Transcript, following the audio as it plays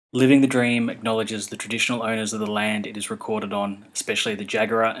Living the Dream acknowledges the traditional owners of the land it is recorded on, especially the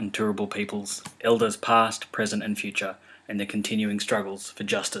Jagera and Turrbal peoples, elders past, present and future, and their continuing struggles for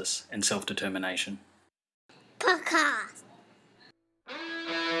justice and self-determination. Podcast.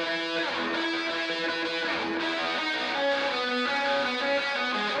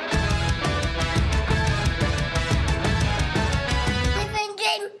 Living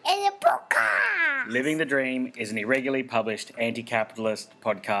Dream is a podcast. Living the Dream is an irregularly published anti-capitalist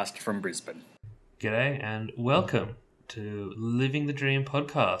podcast from Brisbane. G'day and welcome to Living the Dream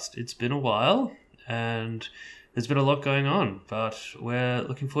podcast. It's been a while and there's been a lot going on, but we're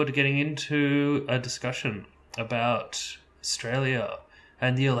looking forward to getting into a discussion about Australia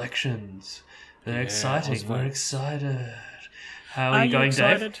and the elections. They're exciting. Oswald. We're excited. How are you going,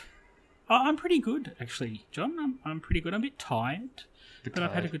 excited? Dave? I'm pretty good, actually, John. I'm pretty good. I'm a bit tired, but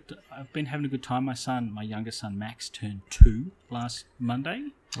I've been having a good time. My youngest son Max turned 2 last Monday,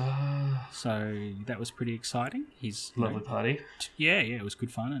 so that was pretty exciting. He's Lovely party. yeah, it was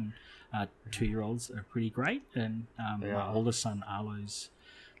good fun, and 2-year-olds are pretty great. And my oldest son Arlo's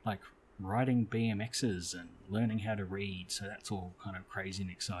like riding BMXs and learning how to read, so that's all kind of crazy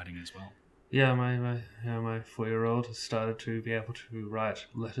and exciting as well. Yeah, my 4-year-old has started to be able to write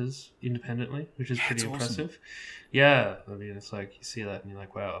letters independently, which is pretty That's impressive. awesome. Yeah, I mean, it's like you see that and you're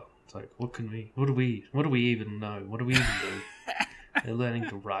like, wow. It's like, what do we even know? What do we even do? They're learning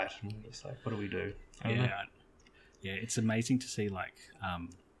to write, and it's like, what do we do? I don't know. Yeah, it's amazing to see like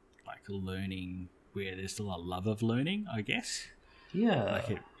learning where there's still a love of learning, I guess. Yeah, Like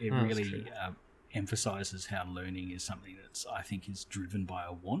it that's really true. emphasizes how learning is something that's, I think, is driven by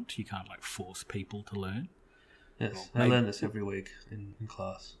a want. You can't like force people to learn. Yes, I maybe- learn this every week in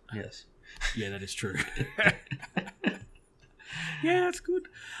class. Yes. Yeah, that is true. Yeah, that's good.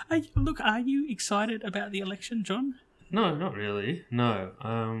 Are you excited about the election, John? No, not really.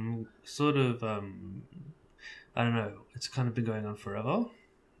 No. Sort of, I don't know. It's kind of been going on forever,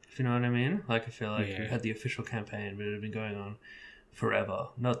 if you know what I mean. Like, I feel like Yeah. we had the official campaign, but it had been going on forever.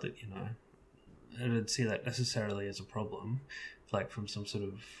 Not that, I didn't see that necessarily as a problem, like, from some sort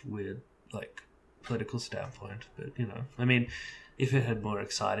of weird, like, political standpoint. But, I mean, if it had more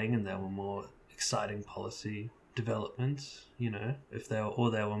exciting and there were more exciting policy developments, if there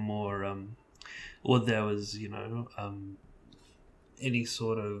were more, or there was, any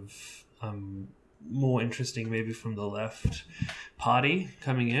sort of more interesting, maybe from the left party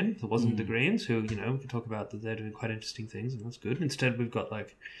coming in that wasn't the Greens, who, we can talk about that they're doing quite interesting things, and that's good. Instead, we've got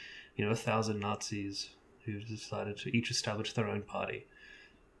 1,000 Nazis who decided to each establish their own party,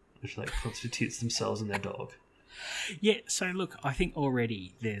 which constitutes themselves and their dog. Yeah, so look, I think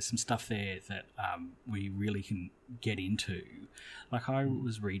already there's some stuff there that we really can get into. Like, I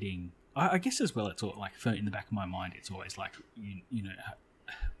was reading, I guess as well, it's all like, in the back of my mind, it's always like,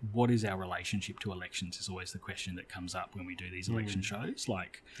 what is our relationship to elections is always the question that comes up when we do these election shows.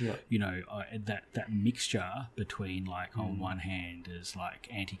 Like, Yeah. that mixture between, like, on one hand is like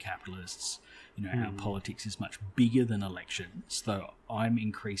anti-capitalists, our politics is much bigger than elections, though I'm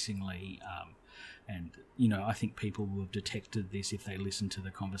increasingly and, I think people will have detected this if they listen to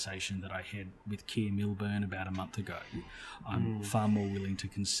the conversation that I had with Keir Milburn about a month ago. I'm far more willing to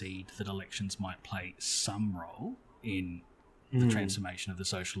concede that elections might play some role in the transformation of the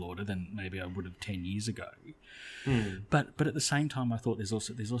social order than maybe I would have 10 years ago. But at the same time, I thought there's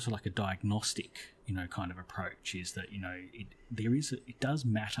also like a diagnostic, kind of approach, is that, it does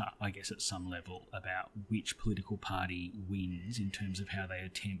matter, I guess, at some level about which political party wins in terms of how they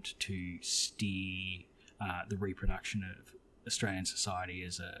attempt to steer the reproduction of Australian society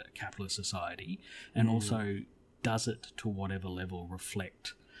as a capitalist society, and also does it to whatever level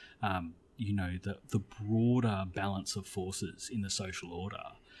reflect the broader balance of forces in the social order.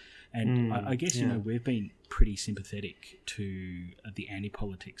 And I guess, we've been pretty sympathetic to the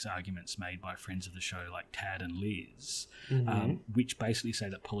anti-politics arguments made by friends of the show like Tad and Liz, which basically say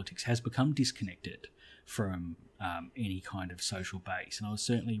that politics has become disconnected from any kind of social base. And I was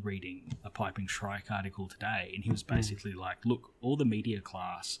certainly reading a Piping Shrike article today, and he was basically like, look, all the media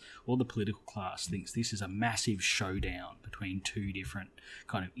class, all the political class thinks this is a massive showdown between two different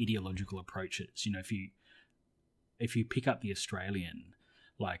kind of ideological approaches. If you pick up the Australian,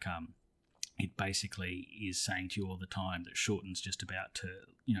 like, it basically is saying to you all the time that Shorten's just about to,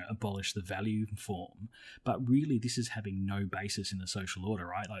 abolish the value form. But really, this is having no basis in the social order,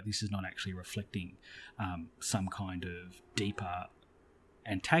 right? Like, this is not actually reflecting some kind of deeper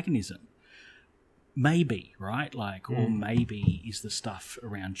antagonism. maybe, right? Like, or maybe is the stuff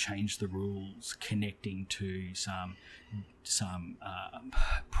around change the rules connecting to some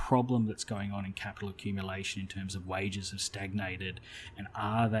problem that's going on in capital accumulation in terms of wages have stagnated, and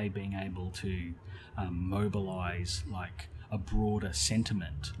are they being able to mobilise like a broader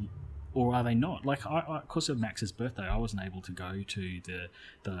sentiment, or are they not? Like, of course, of Max's birthday, I wasn't able to go to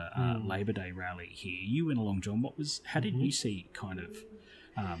the Labor Day rally here. You went along, John. How did you see kind of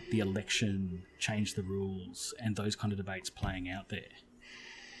the election, change the rules, and those kind of debates playing out there?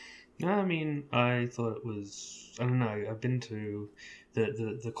 I mean, I thought it was, I don't know, I've been to,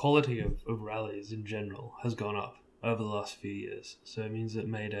 the quality of rallies in general has gone up over the last few years. So it means that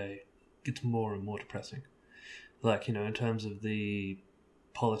May Day gets more and more depressing. Like, you know, in terms of the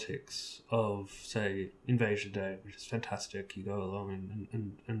politics of, say, Invasion Day, which is fantastic. You go along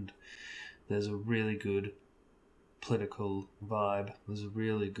and there's a really good political vibe. There's a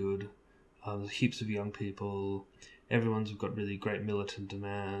really good, there's heaps of young people. Everyone's got really great militant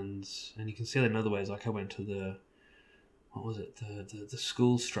demands, and you can see that in other ways. Like I went to the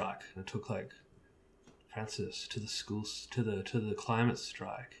school strike. I took like Francis to the schools to the climate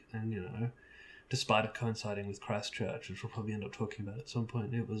strike, and you know, despite it coinciding with Christchurch, which we'll probably end up talking about at some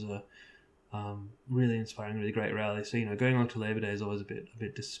point, it was a really inspiring, really great rally. So you know, going along to Labor Day is always a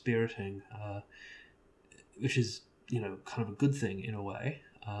bit dispiriting, which is, you know, kind of a good thing in a way.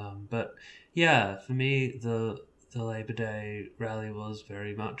 But yeah, for me, the Labor Day rally was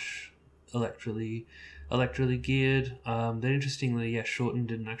very much electorally geared. Then interestingly, yeah, Shorten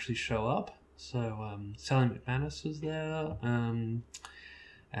didn't actually show up. So Sally McManus was there, and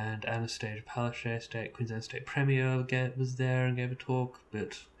Anastasia Palaszczuk, Queensland State Premier, was there and gave a talk.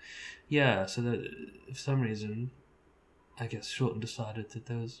 But yeah, so that for some reason, I guess Shorten decided that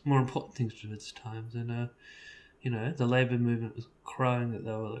there was more important things to do at this time than you know, the Labour movement was crowing that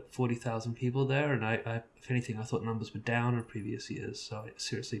there were like 40,000 people there, and I if anything, I thought numbers were down in previous years, so I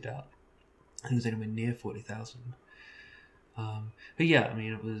seriously doubt I think it was anywhere near 40,000. But yeah, I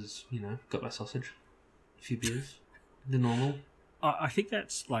mean, it was, you know, got my sausage, a few beers, the normal. I think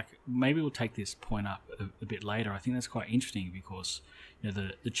that's like, maybe we'll take this point up a bit later. I think that's quite interesting because, you know,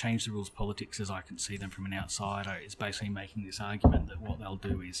 the change the rules politics, as I can see them from an outsider, is basically making this argument that what they'll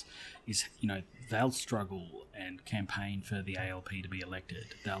do is you know, they'll struggle and campaign for the ALP to be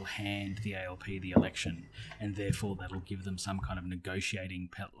elected. They'll hand the ALP the election, and therefore that'll give them some kind of negotiating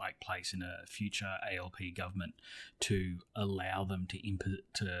place in a future ALP government to allow them to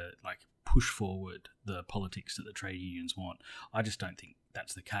push forward the politics that the trade unions want. I just don't think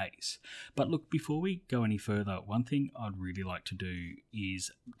that's the case. But look, before we go any further, one thing I'd really like to do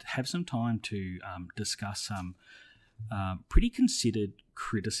is have some time to discuss some pretty considered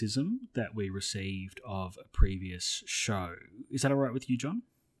criticism that we received of a previous show. Is that all right with you, John?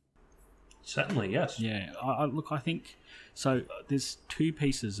 Certainly, yes. Yeah, I think so. There's two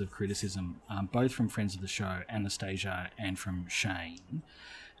pieces of criticism, both from friends of the show, Anastasia, and from Shane.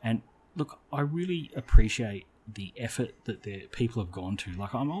 And look, I really appreciate the effort that the people have gone to.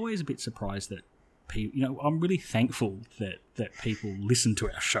 Like, I'm always a bit surprised that people, you know, I'm really thankful that people listen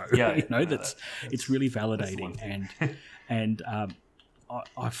to our show. Yeah, you know, it's really validating, and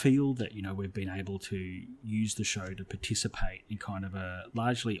I feel that, you know, we've been able to use the show to participate in kind of a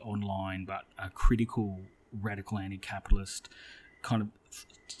largely online but a critical, radical anti-capitalist kind of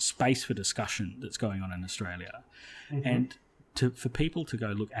space for discussion that's going on in Australia, and for people to go,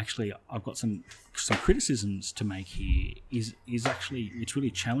 look, actually, I've got some criticisms to make here is actually, it's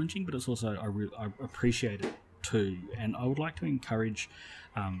really challenging, but it's also, I appreciate it too. And I would like to encourage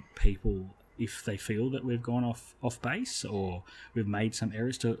people, if they feel that we've gone off base or we've made some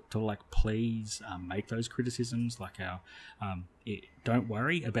errors, to like, please make those criticisms. Like don't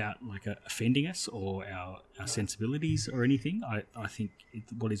worry about like offending us or our sensibilities or anything. I think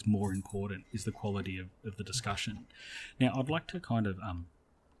what is more important is the quality of the discussion. Now, I'd like to kind of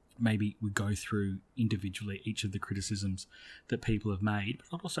maybe we go through individually each of the criticisms that people have made,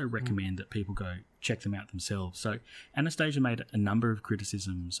 but I'd also recommend that people go check them out themselves. So Anastasia made a number of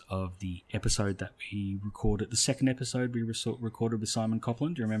criticisms of the episode that we recorded, the second episode we recorded with Simon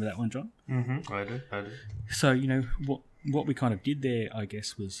Copland. Do you remember that one, John? Mm-hmm. I do. So, you know, what we kind of did there, I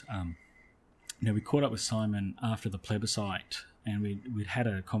guess, was, you know, we caught up with Simon after the plebiscite, and we'd had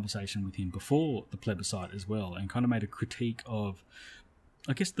a conversation with him before the plebiscite as well, and kind of made a critique of,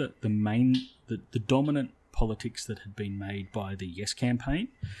 I guess, the dominant politics that had been made by the Yes campaign.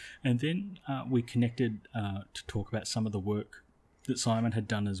 And then we connected to talk about some of the work that Simon had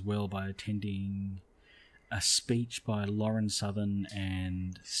done as well by attending a speech by Lauren Southern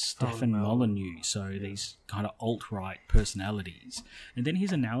and Stefan Molyneux, so these kind of alt-right personalities, and then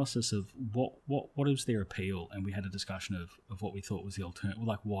his analysis of what was their appeal, and we had a discussion of what we thought was the alternative,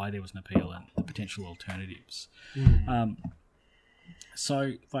 like why there was an appeal and the potential alternatives.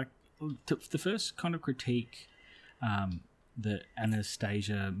 So, like, the first kind of critique that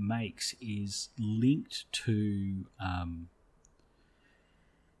Anastasia makes is linked to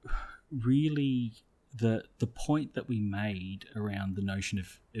really the point that we made around the notion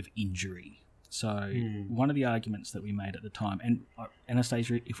of injury. So one of the arguments that we made at the time, and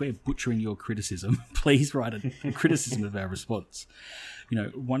Anastasia, if we're butchering your criticism, please write a criticism of our response. You know,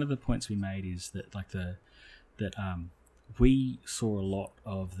 one of the points we made is that we saw a lot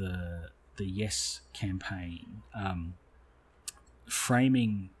of the Yes campaign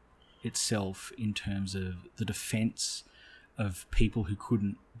framing itself in terms of the defence of people who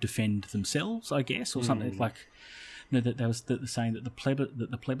couldn't defend themselves, I guess, or something like. You know, that there was saying that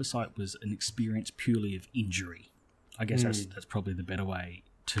the plebiscite was an experience purely of injury. I guess that's probably the better way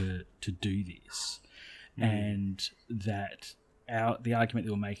to do this, and that the argument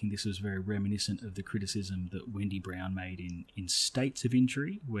that we're making, this was very reminiscent of the criticism that Wendy Brown made in States of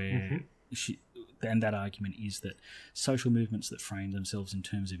Injury, where and that argument is that social movements that frame themselves in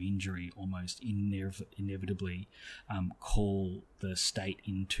terms of injury almost inevitably call the state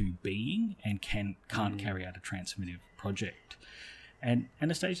into being and can't carry out a transformative project. And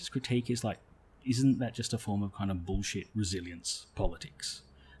Anastasia's critique is like, isn't that just a form of kind of bullshit resilience politics?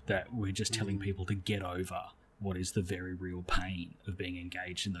 That we're just telling people to get over what is the very real pain of being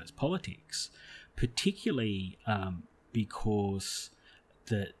engaged in those politics, particularly because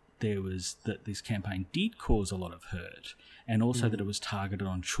that this campaign did cause a lot of hurt, and also that it was targeted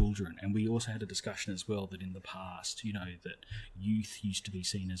on children. And we also had a discussion as well that in the past, you know, that youth used to be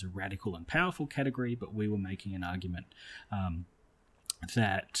seen as a radical and powerful category, but we were making an argument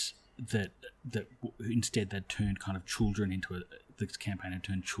that instead they'd turned kind of children into this campaign had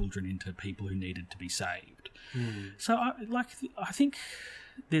turned children into people who needed to be saved. So I think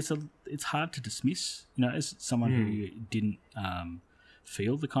it's hard to dismiss, you know, as someone who didn't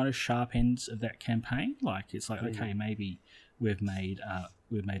feel the kind of sharp ends of that campaign. Like, it's like, okay, maybe we've made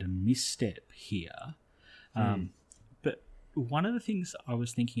a misstep here. But one of the things I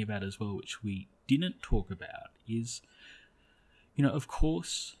was thinking about as well, which we didn't talk about, is, you know, of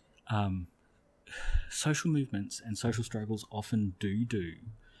course, social movements and social struggles often do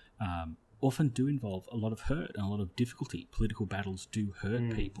involve a lot of hurt and a lot of difficulty. Political battles do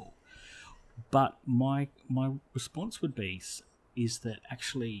hurt people. But my response would be is that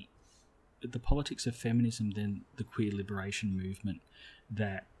actually the politics of feminism, then the queer liberation movement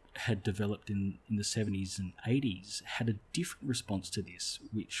that had developed in the 70s and 80s, had a different response to this,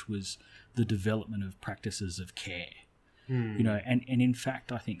 which was the development of practices of care. You know, and in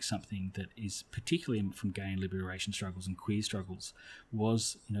fact, I think something that is particularly from gay and liberation struggles and queer struggles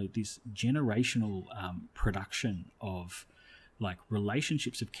was, you know, this generational production of like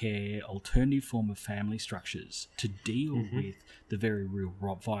relationships of care, alternative form of family structures to deal with the very real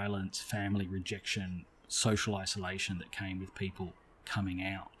violence, family rejection, social isolation that came with people coming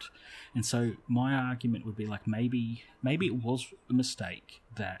out. And so my argument would be like, maybe it was a mistake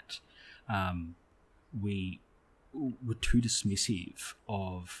that we were too dismissive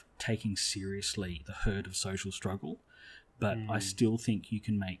of taking seriously the hurt of social struggle, but I still think you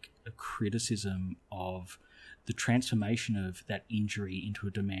can make a criticism of the transformation of that injury into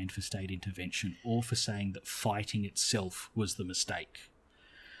a demand for state intervention, or for saying that fighting itself was the mistake.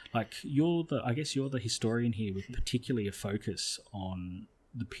 Like, you're the historian here with particularly a focus on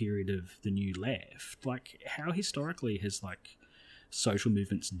the period of the New Left. Like, how historically has like social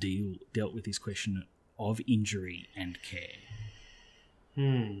movements dealt with this question of injury and care?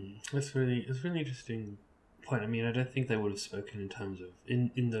 That's really interesting point. I mean, I don't think they would have spoken in terms of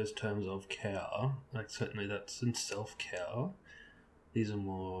in those terms of care. Like, certainly that's in self-care. These are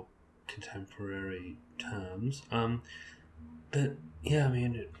more contemporary terms. But yeah, I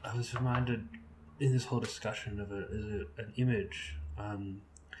mean, I was reminded in this whole discussion of an image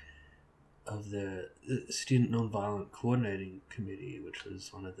of the Student Nonviolent Coordinating Committee, which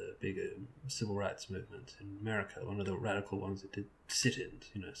was one of the bigger civil rights movements in America, one of the radical ones that did sit-ins,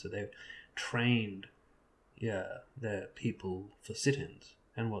 you know, so they trained, their people for sit-ins,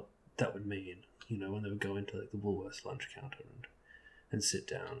 and what that would mean, you know, when they would go into like the Woolworths lunch counter and sit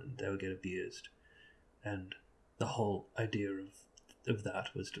down, and they would get abused. And the whole idea of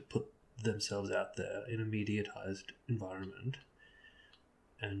that was to put themselves out there in a mediatized environment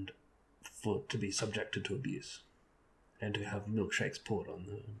and to be subjected to abuse and to have milkshakes poured on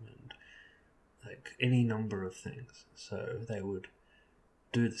them like any number of things. So they would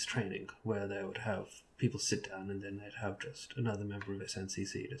do this training where they would have people sit down, and then they'd have just another member of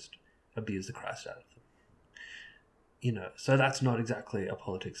SNCC just abuse the Christ out of them. You know, so that's not exactly a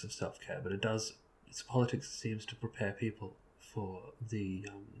politics of self-care, but it's a politics that seems to prepare people for the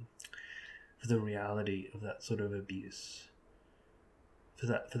reality of that sort of abuse, for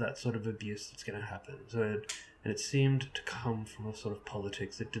that sort of abuse that's going to happen. And it seemed to come from a sort of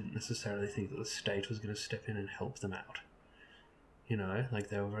politics that didn't necessarily think that the state was going to step in and help them out. You know, like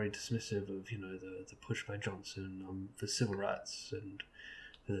they were very dismissive of, you know, the push by Johnson for civil rights and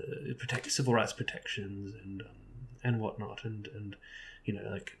the civil rights protections and whatnot, and you know,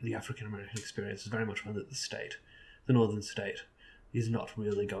 like the African American experience is very much one that the northern state, is not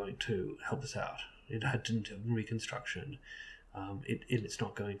really going to help us out. It didn't have Reconstruction. It's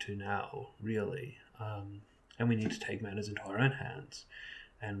not going to now, really. And we need to take matters into our own hands,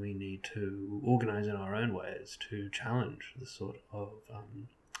 and we need to organize in our own ways to challenge the sort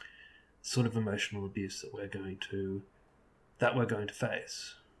of emotional abuse that we're going to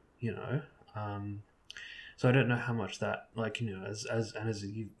face. You know. So I don't know how much that, like, you know, as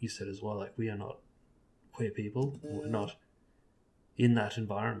you said as well, like, we are not queer people. We're not in that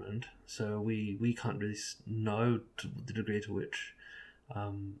environment, so we can't really know to the degree to which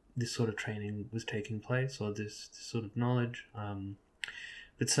this sort of training was taking place, or this sort of knowledge.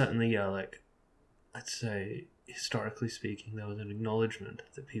 But certainly, yeah, like, I'd say, historically speaking, there was an acknowledgement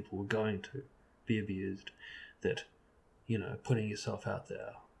that people were going to be abused, that, you know, putting yourself out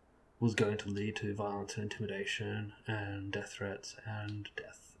there was going to lead to violence and intimidation and death threats and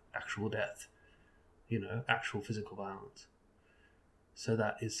actual death, you know, actual physical violence. So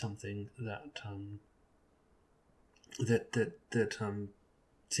that is something that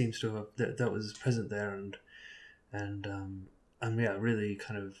seems to have that was present there, and yeah, really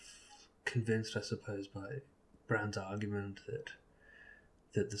kind of convinced, I suppose, by Brown's argument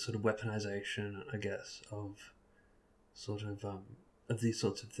that the sort of weaponization, I guess, of these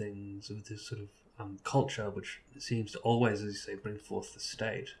sorts of things, of this sort of culture, which seems to always, as you say, bring forth the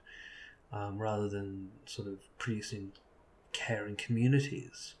state, rather than sort of producing caring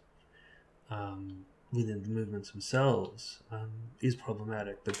communities within the movements themselves, is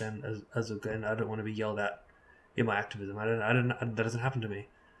problematic. But then, as again, I don't want to be yelled at in my activism. That doesn't happen to me.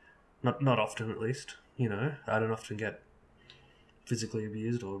 Not often, at least. You know, I don't often get physically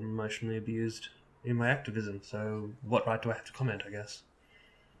abused or emotionally abused in my activism. So, what right do I have to comment? I guess.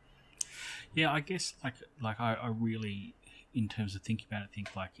 Yeah, I guess like I really, in terms of thinking about it,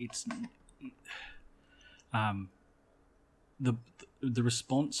 think like it's the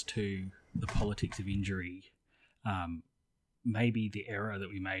response to the politics of injury. Maybe the error that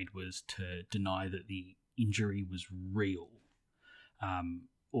we made was to deny that the injury was real,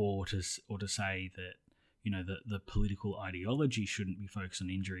 or to say that, you know, the political ideology shouldn't be focused on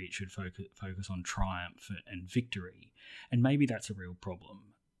injury; it should focus on triumph and victory. And maybe that's a real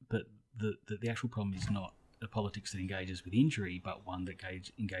problem, but the actual problem is not a politics that engages with injury, but one that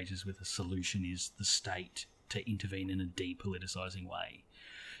engages with a solution is the state to intervene in a depoliticizing way.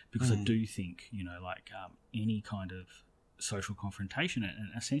 Because I do think, you know, like any kind of social confrontation, and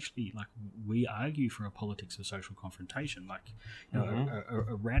essentially, like, we argue for a politics of social confrontation. Like, you know,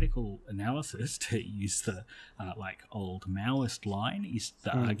 a radical analysis, to use the like old Maoist line, is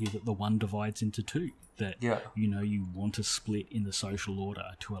to argue that the one divides into two. That, you know, you want to split in the social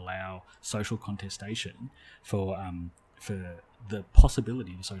order to allow social contestation for the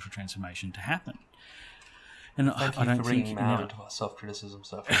possibility of social transformation to happen. And Thank I you don't for think bringing now, Mao into our self-criticism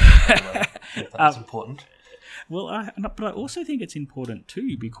stuff. Anyway, that's important. well, but I also think it's important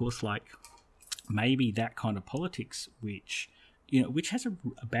too, because, like, maybe that kind of politics, which has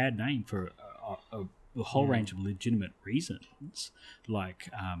a bad name for a whole range of legitimate reasons, like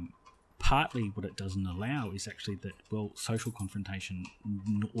partly what it doesn't allow is actually that, well, social confrontation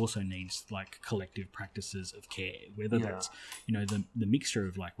also needs, like, collective practices of care, whether that's, you know, the mixture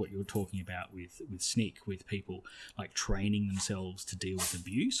of, like, what you're talking about with SNCC, with people, like, training themselves to deal with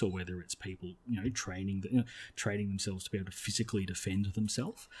abuse, or whether it's people, you know, training themselves to be able to physically defend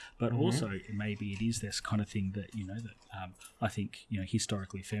themselves. But also, maybe it is this kind of thing that, you know, that I think, you know,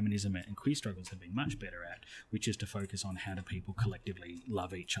 historically feminism and queer struggles have been much better at, which is to focus on how do people collectively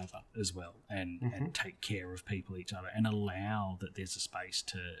love each other as as well, and take care of people, each other, and allow that there's a space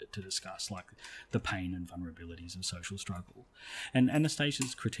to discuss like the pain and vulnerabilities of social struggle. And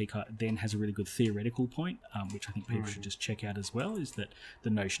Anastasia's critique then has a really good theoretical point, which I think people should just check out as well, is that the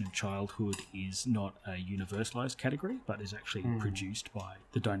notion of childhood is not a universalized category, but is actually produced by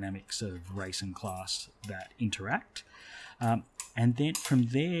the dynamics of race and class that interact. And then from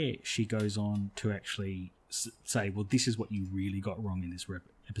there, she goes on to actually say, well, this is what you really got wrong in this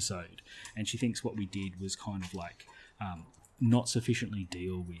episode. And she thinks what we did was kind of like not sufficiently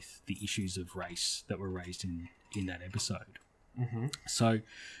deal with the issues of race that were raised in that episode. So,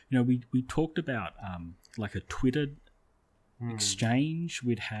 we talked about like a Twitter exchange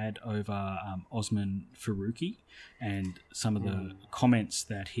we'd had over Osman Faruqi and some of the comments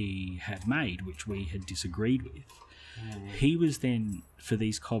that he had made, which we had disagreed with. He was then, for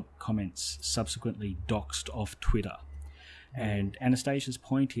these comments, subsequently doxed off Twitter. And Anastasia's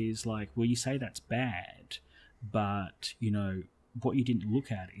point is like, well, you say that's bad, but, what you didn't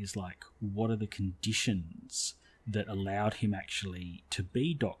look at is like, what are the conditions that allowed him actually to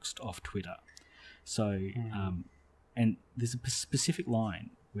be doxed off Twitter? So, and there's a specific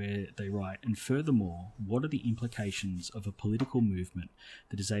line where they write, and furthermore, what are the implications of a political movement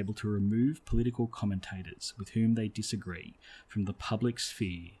that is able to remove political commentators with whom they disagree from the public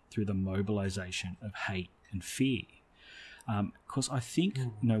sphere through the mobilization of hate and fear? Because I think,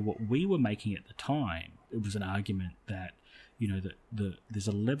 what we were making at the time, it was an argument that, that there's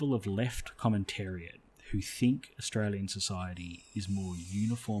a level of left commentariat who think Australian society is more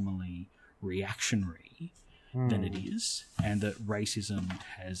uniformly reactionary than it is, and that racism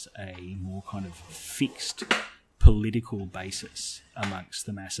has a more kind of fixed political basis amongst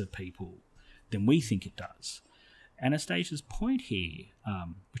the mass of people than we think it does. Anastasia's point here,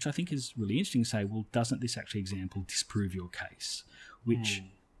 which I think is really interesting, say, well, doesn't this actually example disprove your case? Which,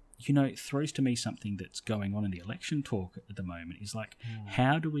 throws to me something that's going on in the election talk at the moment, is like,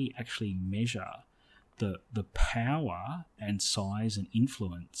 how do we actually measure the power and size and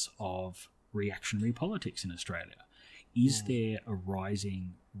influence of reactionary politics in Australia? Is there a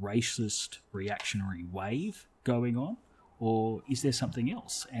rising racist reactionary wave going on, or is there something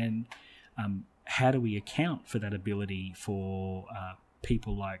else? And how do we account for that ability for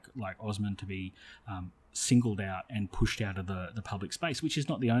people like Osman to be singled out and pushed out of the public space, which is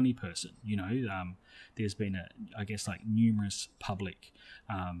not the only person? There's been numerous public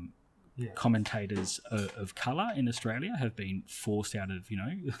commentators of colour in Australia have been forced out of,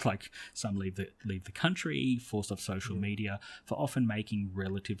 like some leave the country, forced off social media for often making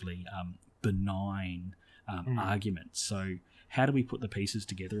relatively benign arguments. So how do we put the pieces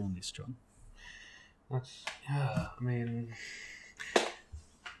together on this, John? I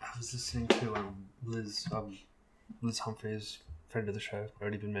was listening to Liz Humphreys, friend of the show,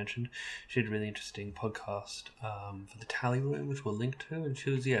 already been mentioned. She had a really interesting podcast for the Tally Room, which we'll link to, and she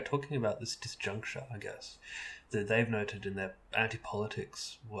was talking about this disjuncture, I guess, that they've noted in their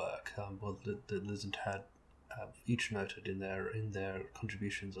anti-politics work. That Liz and Tad have each noted in their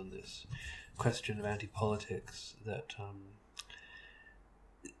contributions on this question of anti-politics, that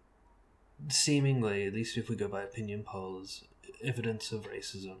seemingly, at least if we go by opinion polls, evidence of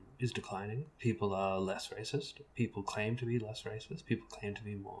racism is declining. People are less racist. People claim to be less racist. People claim to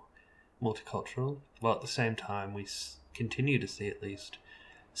be more multicultural. While at the same time, we continue to see at least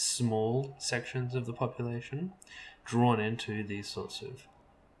small sections of the population drawn into these sorts of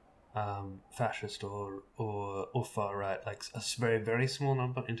fascist or far right, like a very, very small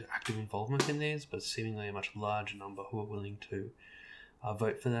number into active involvement in these, but seemingly a much larger number who are willing to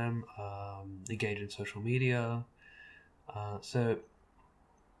vote for them, engage in social media. So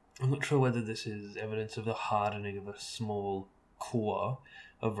I'm not sure whether this is evidence of the hardening of a small core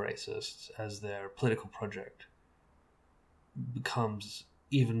of racists as their political project becomes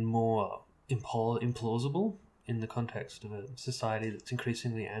even more implausible in the context of a society that's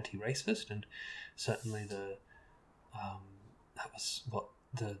increasingly anti-racist, and certainly that was what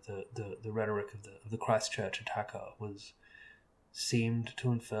the rhetoric of the Christchurch attacker seemed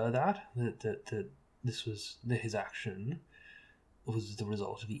to infer, that this was his action was the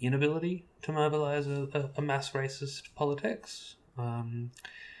result of the inability to mobilize a mass racist politics.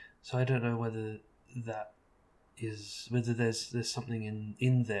 So I don't know whether there's something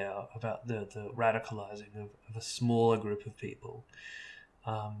in there about the radicalizing of a smaller group of people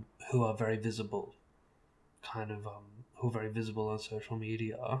who are very visible, who are very visible on social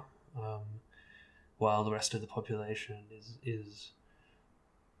media, while the rest of the population is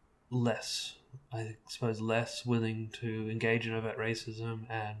less, I suppose, less willing to engage in overt racism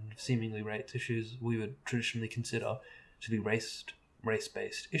and seemingly race issues we would traditionally consider to be race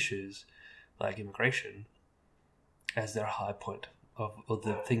race-based issues like immigration as their high point of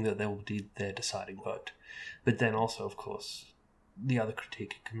the thing that they will be their deciding vote. But then also, of course, the other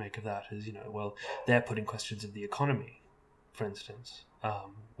critique you can make of that is, well, they're putting questions of the economy, for instance.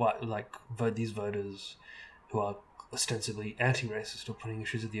 These voters who are ostensibly anti-racist are putting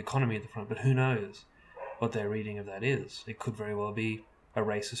issues of the economy at the front, but who knows what their reading of that is? It could very well be a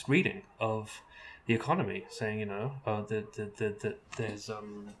racist reading of the economy, saying, that there's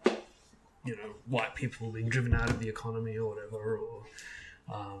white people being driven out of the economy or whatever, or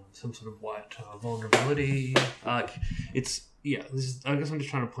some sort of white vulnerability. I guess I'm just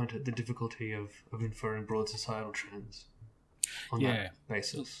trying to point at the difficulty of inferring broad societal trends on that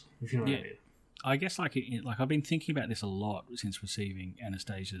basis, if you know what I mean. I guess like I've been thinking about this a lot since receiving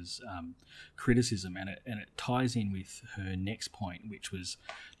Anastasia's criticism, and it ties in with her next point, which was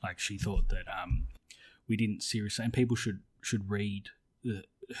like she thought that we didn't seriously, and people should read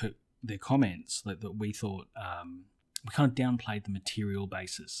their comments, like that we thought we kind of downplayed the material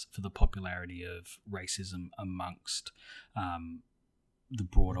basis for the popularity of racism amongst the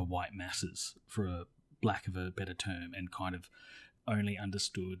broader white masses, for a lack of a better term, and kind of only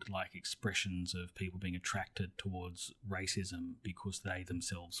understood like expressions of people being attracted towards racism because they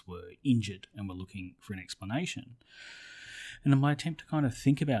themselves were injured and were looking for an explanation. And in my attempt to kind of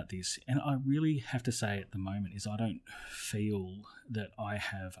think about this, and I really have to say at the moment, is I don't feel that I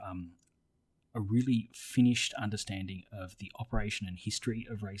have a really finished understanding of the operation and history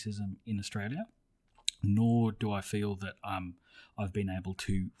of racism in Australia, nor do I feel that I've been able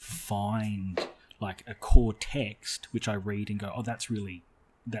to find like a core text which I read and go, oh, that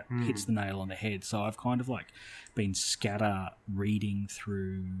hits the nail on the head. So I've kind of like been scatter reading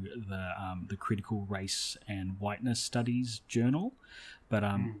through the Critical Race and Whiteness Studies journal, but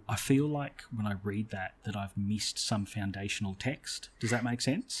I feel like when I read that I've missed some foundational text. Does that make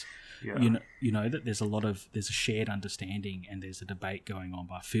sense? Yeah. You know that there's a shared understanding and there's a debate going on,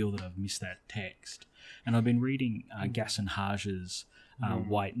 but I feel that I've missed that text. And I've been reading Gaston Hage's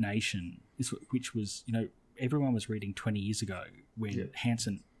White Nation, which was, everyone was reading 20 years ago when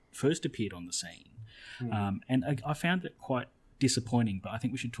Hanson first appeared on the scene. And I found it quite disappointing, but I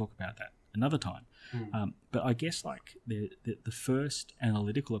think we should talk about that another time. But I guess like the first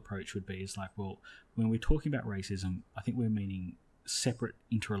analytical approach would be well, when we're talking about racism, I think we're meaning separate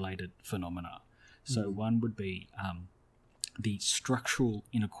interrelated phenomena. So one would be the structural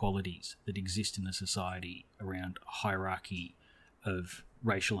inequalities that exist in the society around hierarchy of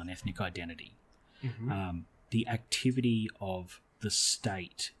racial and ethnic identity. The activity of the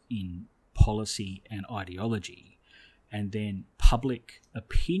state in policy and ideology, and then public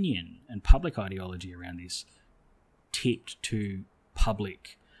opinion and public ideology around this tipped to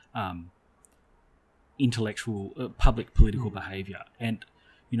public public political behaviour. And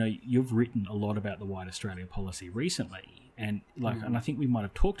you've written a lot about the White Australia policy recently, and and I think we might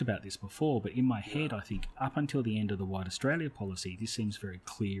have talked about this before, but in my head I think up until the end of the White Australia policy, this seems very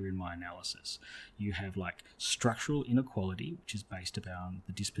clear in my analysis. You have like structural inequality, which is based upon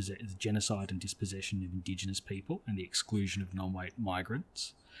the genocide and dispossession of Indigenous people and the exclusion of non-white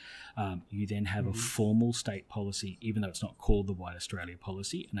migrants. You then have a formal state policy, even though it's not called the White Australia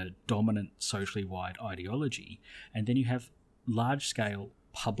policy, and a dominant socially wide ideology. And then you have large-scale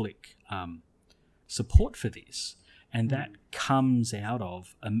public support for this. And that comes out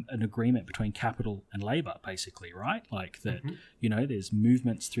of an agreement between capital and labour, basically, right? Like that, there's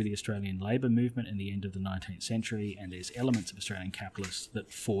movements through the Australian labour movement in the end of the 19th century, and there's elements of Australian capitalists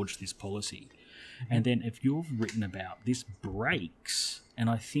that forged this policy. And then if you've written about this breaks, and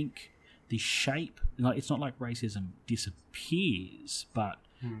I think the shape, it's not like racism disappears, but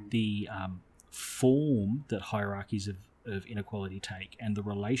the form that hierarchies of inequality take and the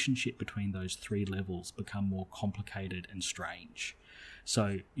relationship between those three levels become more complicated and strange.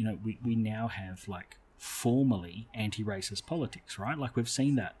 So, we now have like formally anti-racist politics, right? Like we've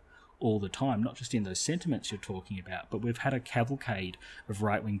seen that all the time, not just in those sentiments you're talking about, but we've had a cavalcade of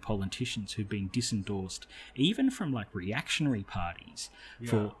right-wing politicians who've been disendorsed, even from like reactionary parties,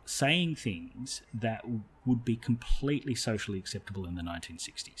 for saying things that would be completely socially acceptable in the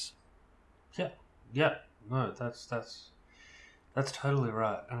 1960s. Yeah. No, that's totally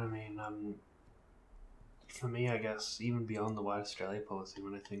right. And I mean, for me, I guess even beyond the White Australia policy,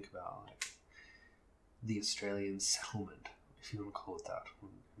 when I think about like the Australian settlement, if you want to call it that,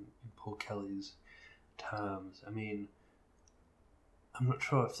 in Paul Kelly's terms, I mean, I'm not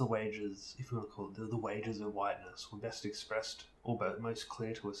sure if the wages, if you want to call it the wages of whiteness, were best expressed or most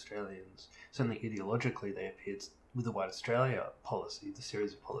clear to Australians. Certainly ideologically, they appeared with the White Australia policy, the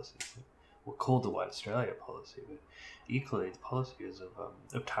series of policies. were called the White Australia policy, but equally the policies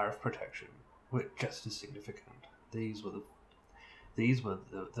of tariff protection were just as significant. These were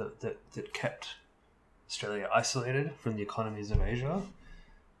that kept Australia isolated from the economies of Asia,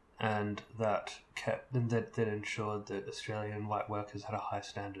 and that ensured that Australian white workers had a high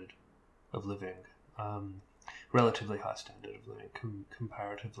standard of living, relatively high standard of living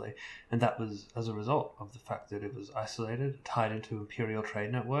comparatively, and that was as a result of the fact that it was isolated, tied into imperial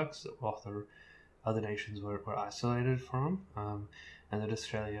trade networks that other nations were isolated from, and that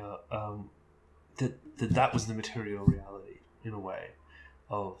Australia that was the material reality in a way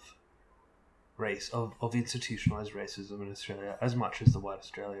of race, of institutionalized racism in Australia, as much as the White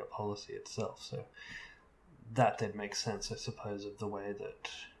Australia policy itself. So that then makes sense, I suppose, of the way that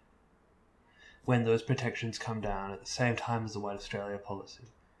when those protections come down at the same time as the White Australia policy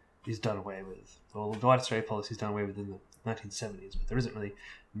is done away with. Well, the White Australia policy is done away with in the 1970s, but there isn't really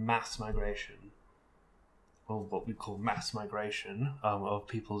mass migration, or what we call mass migration, of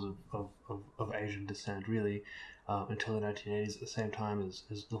peoples of Asian descent, really, until the 1980s, at the same time as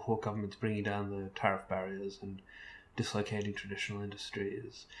the Hawke government's bringing down the tariff barriers and dislocating traditional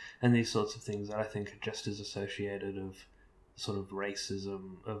industries, and these sorts of things that I think are just as associated of sort of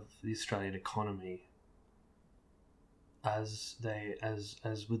racism of the Australian economy as the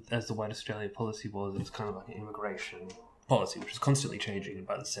White Australia policy was. It was kind of like an immigration policy, which was constantly changing, and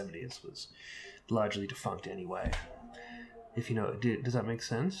by the 70s was largely defunct anyway. If you know, does that make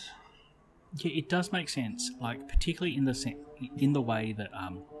sense? Yeah, it does make sense. Like particularly in the way that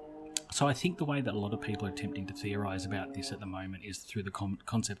so I think the way that a lot of people are attempting to theorize about this at the moment is through the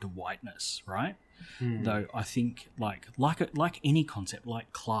concept of whiteness, right? Though I think like any concept,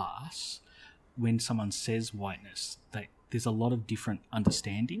 like class, when someone says whiteness, there's a lot of different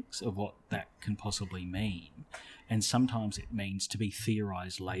understandings of what that can possibly mean, and sometimes it means to be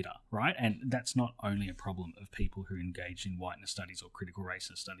theorized later, right? And that's not only a problem of people who engage in whiteness studies or critical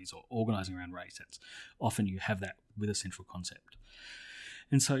racist studies or organizing around race. That's often you have that with a central concept.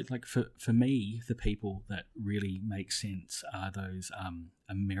 And so, like for me, the people that really make sense are those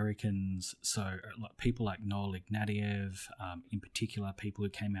Americans. So, like people like Noel Ignatieff, in particular, people who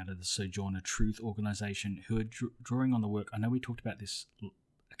came out of the Sojourner Truth organization, who are drawing on the work. I know we talked about this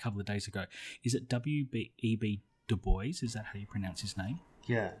a couple of days ago. Is it W.E.B. Du Bois? Is that how you pronounce his name?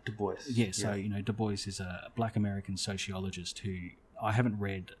 Yeah, Du Bois. Yeah. So Du Bois is a Black American sociologist who I haven't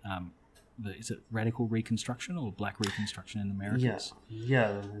read. Is it Radical Reconstruction or Black Reconstruction in Americas?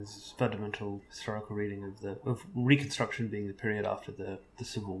 Yeah. There's fundamental historical reading of Reconstruction being the period after the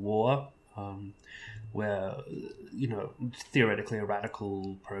Civil War, where theoretically a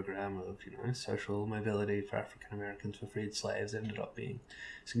radical program of social mobility for African Americans for freed slaves ended up being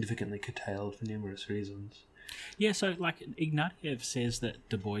significantly curtailed for numerous reasons. Yeah, so like Ignatieff says that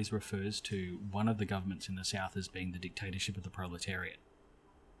Du Bois refers to one of the governments in the South as being the dictatorship of the proletariat.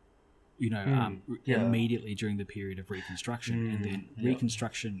 Immediately during the period of Reconstruction, and then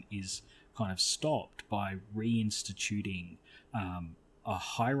Reconstruction is kind of stopped by reinstituting a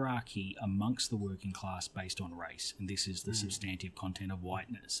hierarchy amongst the working class based on race, and this is the substantive content of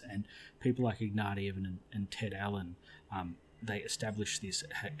whiteness. And people like Ignatieff and Ted Allen, they establish this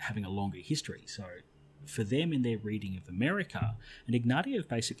having a longer history. So for them, in their reading of America, and Ignatieff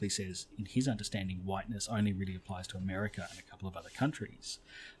basically says, in his understanding, whiteness only really applies to America and a couple of other countries.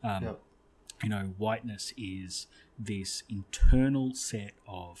 Whiteness is this internal set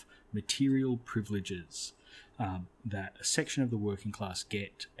of material privileges that a section of the working class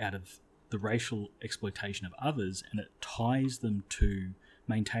get out of the racial exploitation of others, and it ties them to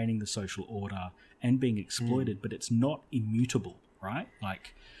maintaining the social order and being exploited, but it's not immutable, right?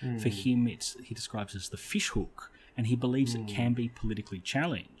 Like for him, he describes it as the fishhook, and he believes it can be politically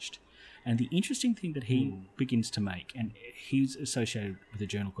challenged. And the interesting thing that he begins to make, and he's associated with a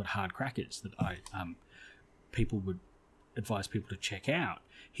journal called Hard Crackers that people would advise people to check out.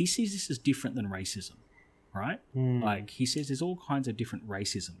 He sees this as different than racism, right? Like he says there's all kinds of different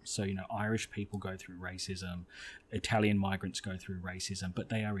racism. So, Irish people go through racism, Italian migrants go through racism, but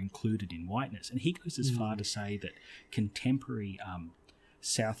they are included in whiteness. And he goes as far to say that contemporary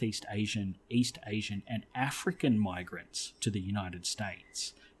Southeast Asian, East Asian, and African migrants to the United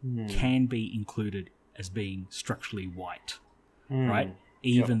States can be included as being structurally white, right?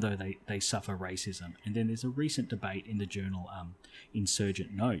 Even though they suffer racism. And then there's a recent debate in the journal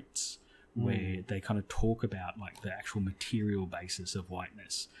Insurgent Notes where they kind of talk about like the actual material basis of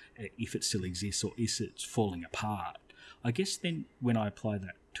whiteness, if it still exists or is it falling apart. I guess then when I apply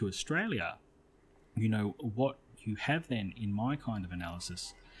that to Australia, what you have then in my kind of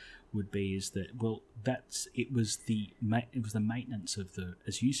analysis, would be is that, well, it was the maintenance of the,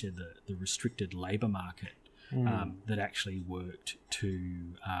 as you said, the restricted labour market that actually worked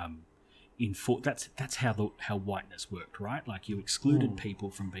to that's how whiteness worked, right? Like, you excluded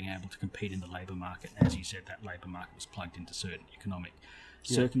people from being able to compete in the labour market. As you said, that labour market was plugged into certain economic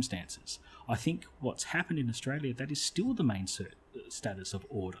circumstances. I think what's happened in Australia, that is still the main status of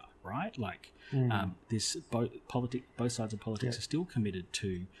order, right? Like, this both sides of politics are still committed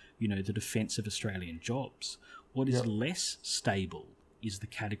to, the defence of Australian jobs. What is less stable is the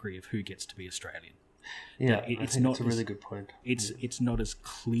category of who gets to be Australian. Yeah, it's a really good point. It's not as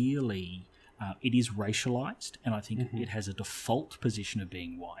clearly. It is racialized, and I think it has a default position of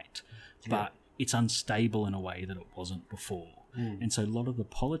being white, but it's unstable in a way that it wasn't before. And so a lot of the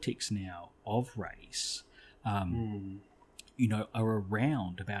politics now of race, are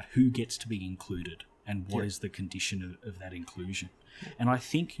around about who gets to be included and what is the condition of that inclusion. And I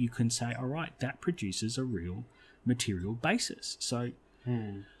think you can say, all right, that produces a real material basis. So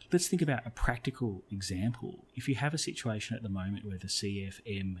let's think about a practical example. If you have a situation at the moment where the CFMMEU,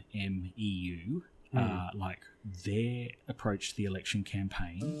 like, their approach to the election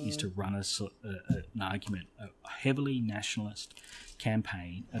campaign is to run an argument, a heavily nationalist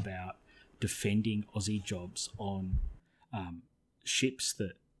campaign about defending Aussie jobs on ships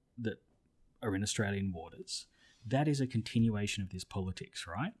that are in Australian waters. That is a continuation of this politics,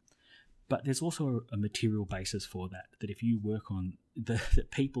 right? But there's also a material basis for that if you work on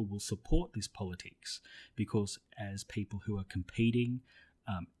that people will support this politics, because as people who are competing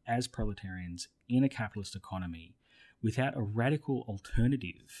as proletarians in a capitalist economy without a radical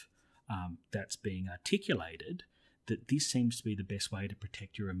alternative that's being articulated, that this seems to be the best way to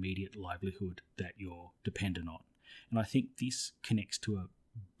protect your immediate livelihood that you're dependent on. And I think this connects to a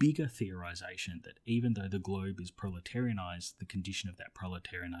bigger theorization that even though the globe is proletarianized, the condition of that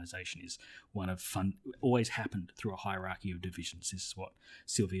proletarianization is one of always happened through a hierarchy of divisions. This is what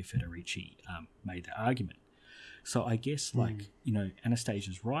Silvia Federici made the argument. So I guess,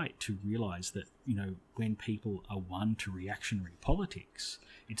 Anastasia's right to realize that, when people are won to reactionary politics,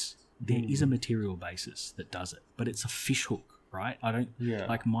 there is a material basis that does it, but it's a fishhook, right? I don't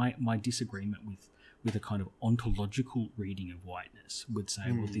like my disagreement with a kind of ontological reading of whiteness would say,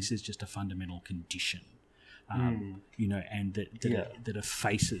 well, this is just a fundamental condition, and that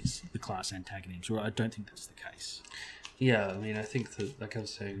effaces the class antagonism. Well, I don't think that's the case. Yeah, I mean, I think that, like I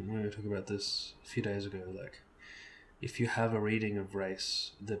was saying when we were talking about this a few days ago, like, if you have a reading of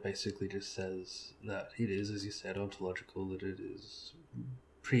race that basically just says that it is, as you said, ontological, that it is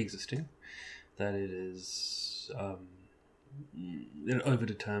pre-existing, that it is, it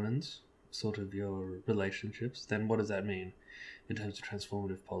overdetermines sort of your relationships, then what does that mean in terms of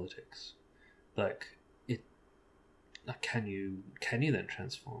transformative politics? Like, can you then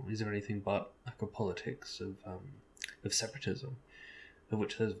transform? Is there anything but like a politics of separatism, of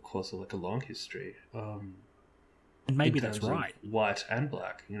which there's of course like a long history. And maybe that's right. White and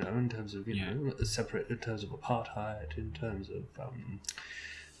black, in terms of separate, in terms of apartheid, in terms of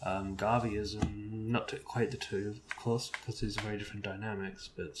Garveyism, not to equate the two, of course, because these are very different dynamics,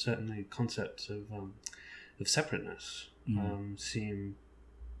 but certainly concepts of separateness seem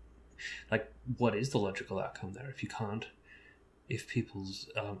like, what is the logical outcome there if people's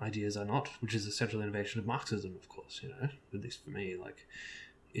ideas are not, which is a central innovation of Marxism, of course, at least for me, like,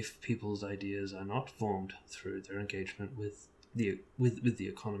 if people's ideas are not formed through their engagement with the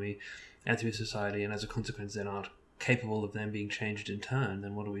economy and through society, and as a consequence they're not capable of them being changed in turn,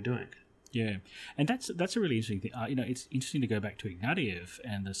 then what are we doing? Yeah, and that's a really interesting thing. It's interesting to go back to Ignatieff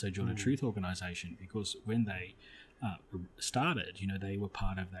and the Sojourner Truth Organization, because when they started, they were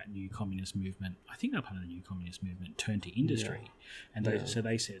part of that new communist movement. I think they're part of the new communist movement turned to industry, and so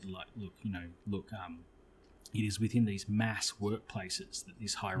they said, like, look, it is within these mass workplaces that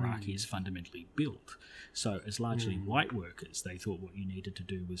this hierarchy is fundamentally built. So as largely white workers, they thought what you needed to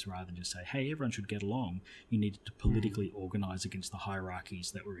do was, rather than just say, hey, everyone should get along, you needed to politically organise against the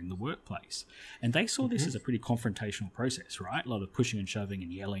hierarchies that were in the workplace. And they saw this as a pretty confrontational process, right? A lot of pushing and shoving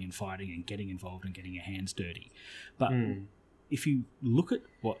and yelling and fighting and getting involved and getting your hands dirty. But if you look at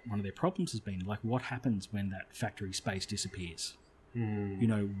what one of their problems has been, like, what happens when that factory space disappears?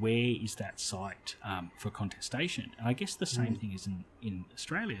 Where is that site for contestation? And I guess the same thing is in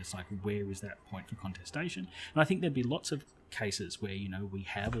Australia. It's like, where is that point for contestation? And I think there'd be lots of cases where, you know, we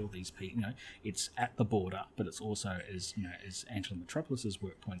have all these people, you know, it's at the border, but it's also, as you know, as Angela Metropolis's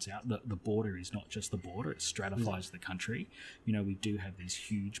work points out, the border is not just the border, it stratifies the country. You know, we do have these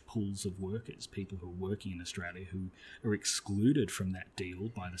huge pools of workers, people who are working in Australia who are excluded from that deal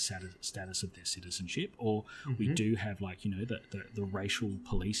by the status of their citizenship, or we do have, like, you know, the racial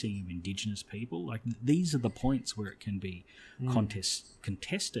policing of Indigenous people. Like, these are the points where it can be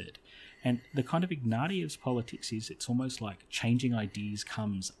contested. And the kind of Ignatiev's politics is, it's almost like changing ideas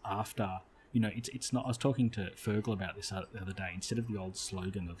comes after, you know, it's not. I was talking to Fergal about this the other day. Instead of the old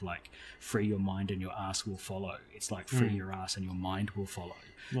slogan of like "free your mind and your ass will follow," it's like "free your ass and your mind will follow."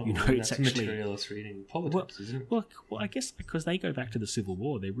 Well, you know, that's it's actually materialist reading politics, isn't it? Well, I guess because they go back to the Civil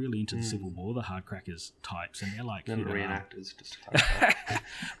War, they're really into the Civil War, the hard crackers types, and they're like, They're you know, reenactors, just to clarify.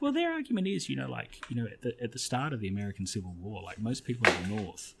 well, their argument is, you know, like, you know, at the start of the American Civil War, like, most people in the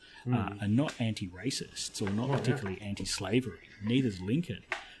North are not anti-racists or not particularly anti-slavery. Neither's Lincoln,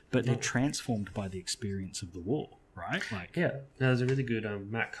 but they're transformed by the experience of the war, right? Like, Yeah, there's a really good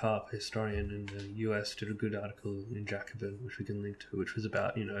Matt Karp, historian in the US, did a good article in Jacobin, which we can link to, which was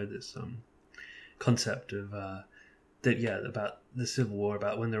about, you know, this concept of about the Civil War,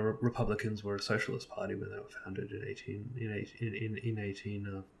 about when the Republicans were a socialist party when they were founded in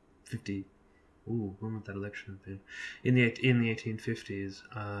 1850. Ooh, when would that election have been? In the 1850s.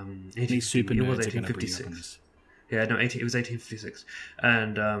 these super It was nerds are going to bring up on 1856. this. Yeah, no, it was 1856,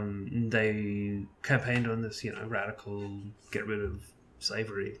 and they campaigned on this, you know, radical, get rid of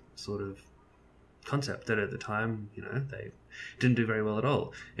slavery sort of concept that at the time, you know, they didn't do very well at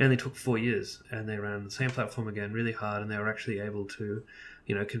all. It only took 4 years, and they ran the same platform again really hard, and they were actually able to,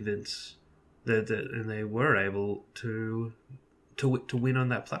 you know, convince and they were able to win on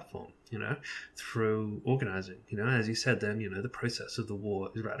that platform, you know, through organizing. You know, as you said, then, you know, the process of the war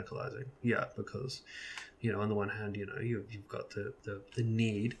is radicalizing. Yeah, because, you know, on the one hand, you know, you've got the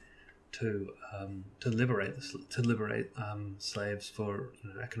need to liberate slaves for,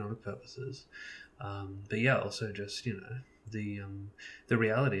 you know, economic purposes, but yeah, also just, you know, the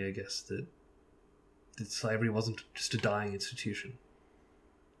reality, I guess, that slavery wasn't just a dying institution,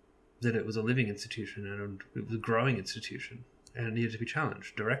 that it was a living institution, and it was a growing institution, and it needed to be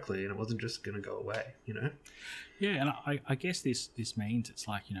challenged directly, and it wasn't just going to go away, you know? Yeah, and I guess this means it's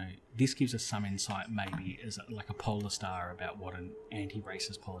like, you know, this gives us some insight maybe as like a polar star about what an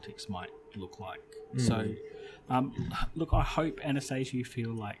anti-racist politics might look like. So, look, I hope, Anastasia, you feel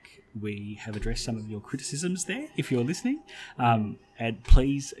like we have addressed some of your criticisms there, if you're listening. And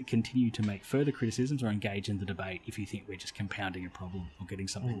please continue to make further criticisms or engage in the debate if you think we're just compounding a problem or getting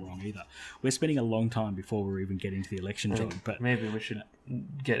something wrong either. We're spending a long time before we're even getting to the election, John. But maybe we should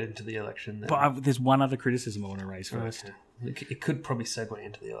get into the election then. But there's one other criticism I want to raise first. Okay. It could probably segue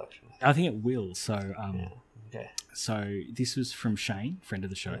into the election. I think it will. So, Okay. So this was from Shane, friend of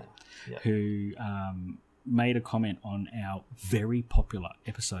the show, Yeah. who made a comment on our very popular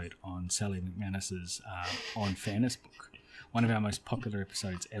episode on Sally McManus's On Fairness book, one of our most popular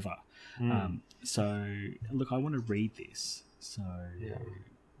episodes ever. So, look, I want to read this. So,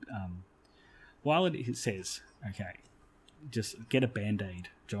 while it says, okay, just get a Band-Aid,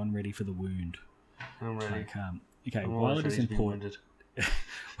 John, ready for the wound. I'm ready. Like, okay, I'm while always it is ready to be important...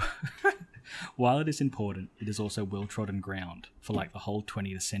 While it is important, it is also well-trodden ground for like the whole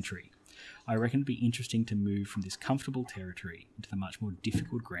 20th century. I reckon it'd be interesting to move from this comfortable territory into the much more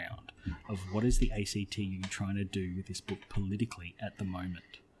difficult ground of what is the ACTU trying to do with this book politically at the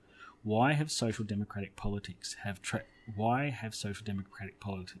moment. Why have social democratic politics have I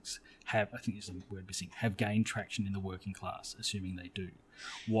think there's a word missing, have gained traction in the working class, assuming they do?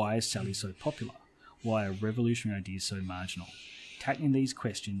 Why is Sally so popular? Why are revolutionary ideas so marginal? Tackling these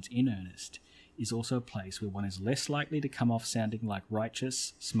questions in earnest is also a place where one is less likely to come off sounding like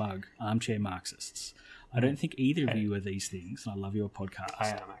righteous, smug, armchair Marxists. I don't think either of you are these things, and I love your podcast. I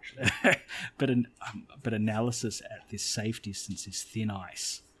am, actually. but analysis at this safe distance is thin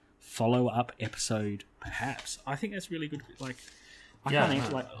ice. Follow-up episode, perhaps. I think that's really good. Like,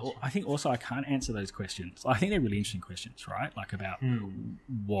 I think also I can't answer those questions. I think they're really interesting questions, right? Like about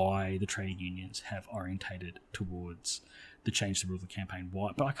why the trade unions have orientated towards the change the rules of the campaign. Why?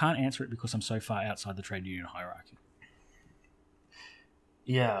 But I can't answer it because I'm so far outside the trade union hierarchy.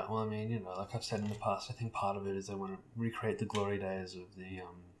 Yeah, well, I mean, you know, like I've said in the past, I think part of it is they want to recreate the glory days of the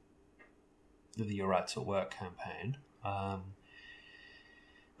Your Rights at Work campaign. But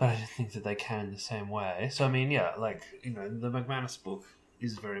I don't think that they can in the same way. So, I mean, yeah, like, you know, the McManus book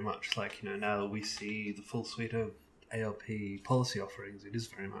is very much like, you know, now that we see the full suite of ALP policy offerings, it is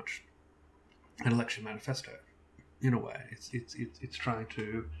very much an election manifesto. In a way, it's trying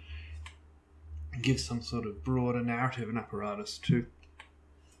to give some sort of broader narrative and apparatus to,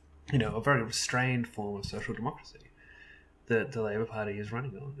 a very restrained form of social democracy that the Labour Party is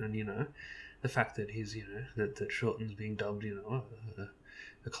running on. And, the fact that he's, that Shorten's being dubbed,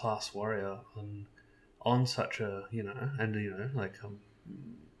 a class warrior on such a,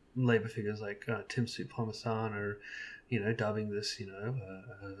 Labour figures like Tim Soutphommasane are, dubbing this,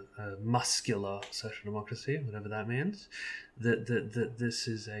 a muscular social democracy, whatever that means. That this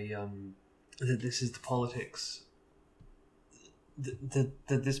is that this is the politics. That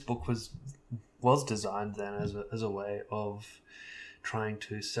this book was designed then as a way of trying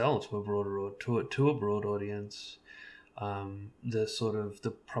to sell to a broad audience, the sort of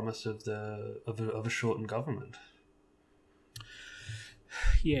the promise of a shortened government.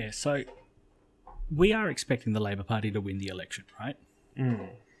 Yeah, so we are expecting the Labour Party to win the election, right?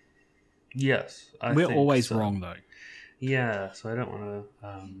 Yes, we're always so. wrong though. Yeah, so I don't want to.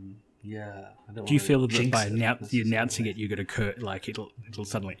 I don't. Do you feel that by announcing it, you're going to it'll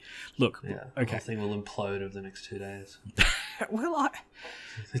suddenly look? Yeah, okay. The whole thing will implode over the next 2 days. Well,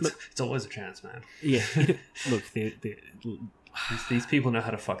 it's always a chance, man. Yeah. Look, these people know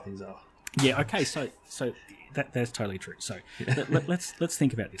how to fuck things up. Yeah. Okay. So that's totally true. So let's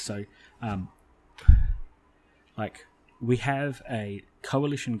think about this. So, we have a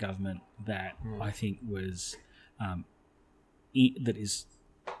coalition government that I think was that is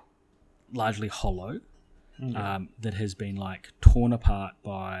largely hollow, that has been torn apart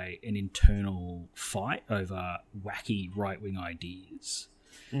by an internal fight over wacky right-wing ideas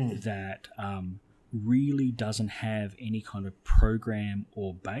that really doesn't have any kind of program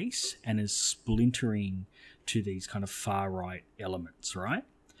or base and is splintering to these kind of far-right elements, right?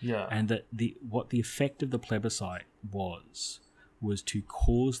 Yeah. And that what the effect of the plebiscite was to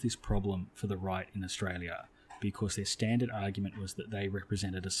cause this problem for the right in Australia, because their standard argument was that they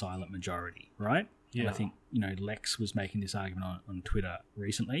represented a silent majority, right? Yeah. And I think, Lex was making this argument on Twitter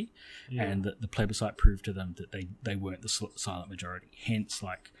recently, and that the plebiscite proved to them that they weren't the silent majority, hence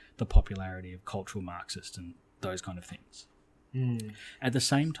the popularity of cultural Marxists and those kind of things. At the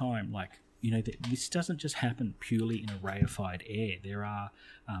same time, this doesn't just happen purely in a reified air. There are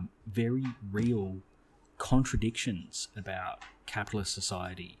very real contradictions about capitalist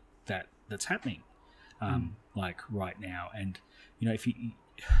society that's happening right now. And if you,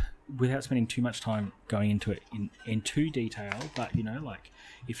 without spending too much time going into it in too detail, but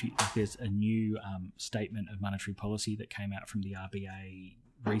if there's a new statement of monetary policy that came out from the RBA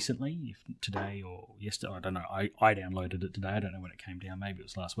recently, today or yesterday, I don't know. I downloaded it today. I don't know when it came down. Maybe it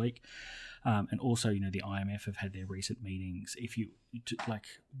was last week. And also, the IMF have had their recent meetings. If you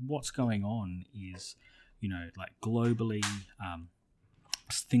what's going on is, globally,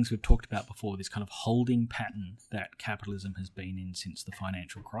 things we've talked about before, this kind of holding pattern that capitalism has been in since the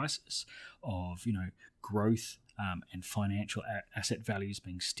financial crisis of, growth and financial asset values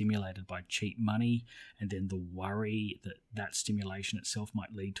being stimulated by cheap money, and then the worry that stimulation itself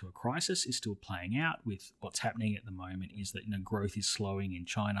might lead to a crisis is still playing out. With what's happening at the moment is that growth is slowing in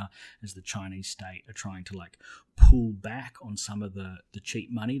China as the Chinese state are trying to pull back on some of the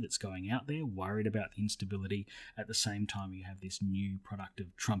cheap money that's going out there, worried about the instability. At the same time, you have this new product of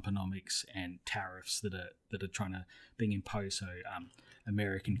Trumponomics and tariffs that are trying to being imposed, so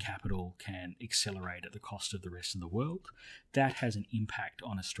American capital can accelerate at the cost of the rest of the world. That has an impact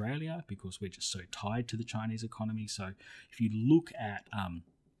on Australia because we're just so tied to the Chinese economy. So if you look at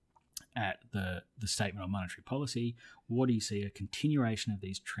the statement on monetary policy, what do you see? A continuation of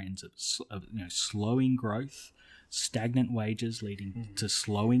these trends of slowing growth, stagnant wages leading to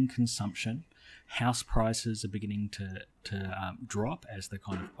slowing consumption. House prices are beginning to drop as the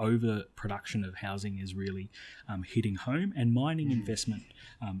kind of overproduction of housing is really hitting home, and mining investment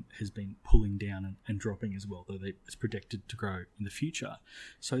has been pulling down and dropping as well, though it's predicted to grow in the future.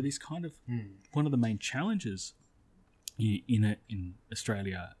 So this kind of one of the main challenges in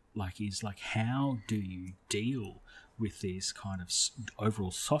Australia is how do you deal with this kind of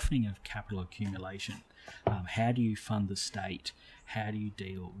overall softening of capital accumulation? How do you fund the state? How do you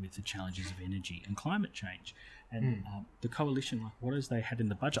deal with the challenges of energy and climate change? And the coalition, what has they had in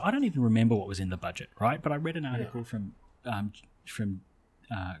the budget? I don't even remember what was in the budget, right? But I read an article from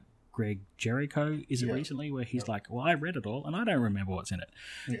Greg Jericho, recently, where he's well, I read it all and I don't remember what's in it.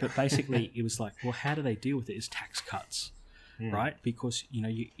 Yeah. But basically it was well, how do they deal with it? Is tax cuts, right? Because,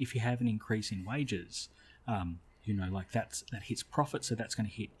 if you have an increase in wages, that hits profit, so that's going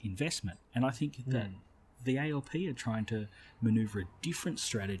to hit investment. And I think that the ALP are trying to manoeuvre a different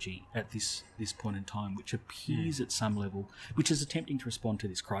strategy at this point in time, which appears at some level, which is attempting to respond to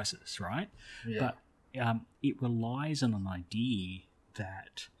this crisis, right? Yeah. But it relies on an idea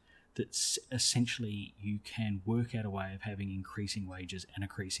that essentially you can work out a way of having increasing wages and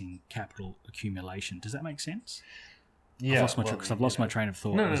increasing capital accumulation. Does that make sense? Yeah, I've lost my train of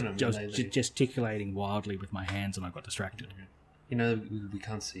thought. No, I was no, gesticulating wildly with my hands and I got distracted. You know, we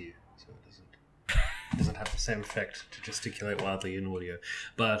can't see you, so it doesn't have the same effect to gesticulate wildly in audio.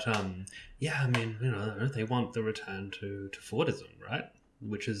 But yeah, I mean, you know, they want the return to Fordism, right?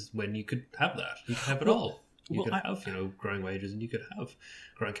 Which is when you could have that. You could have it all. You could have, you know, growing wages, and you could have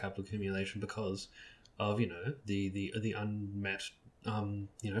growing capital accumulation because of, you know, the unmet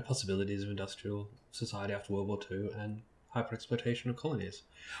you know, possibilities of industrial society after World War II and hyper exploitation of colonies.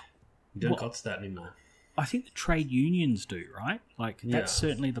 You don't got that anymore. I think the trade unions do, right? Like that's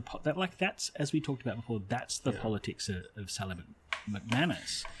certainly that's, as we talked about before, that's the politics of Sally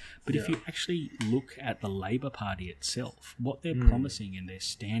McManus. But if you actually look at the Labor Party itself, what they're promising in their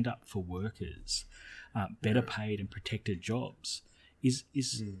stand up for workers, better paid and protected jobs, is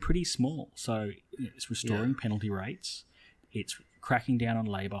pretty small. So it's restoring penalty rates, it's cracking down on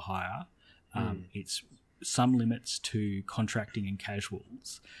labour hire, it's some limits to contracting and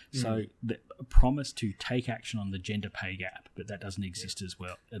casuals. So the promise to take action on the gender pay gap, but that doesn't exist as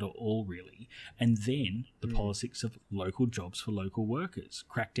well at all, really. And then the politics of local jobs for local workers,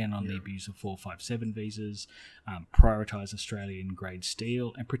 crack down on the abuse of 457 visas, prioritise Australian grade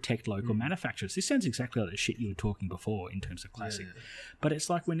steel, and protect local manufacturers. This sounds exactly like the shit you were talking before in terms of classic. But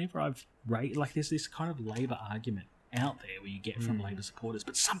it's like whenever I've like there's this kind of Labor argument out there where you get from Labor supporters,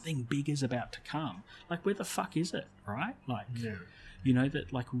 but something big is about to come. Like, where the fuck is it, right? Like, you know,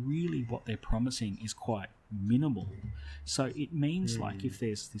 that like really what they're promising is quite minimal. So it means like if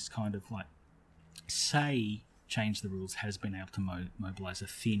there's this kind of like, say, Change the Rules has been able to mobilise a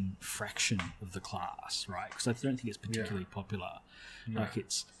thin fraction of the class, right? Because I don't think it's particularly popular. Like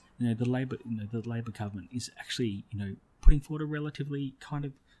it's, you know, the Labor government is actually, you know, putting forward a relatively kind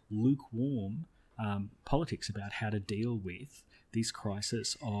of lukewarm politics about how to deal with this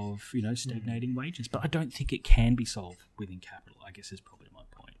crisis of, you know, stagnating wages. But I don't think it can be solved within capital, I guess is probably my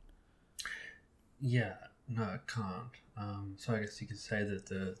point. Yeah, no, it can't. So I guess you could say that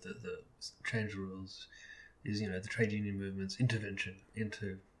the Change the Rules is, you know, the trade union movement's intervention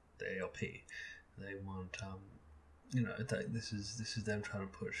into the ALP. They want, you know, this is them trying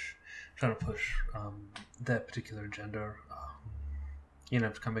to push their particular agenda. You know,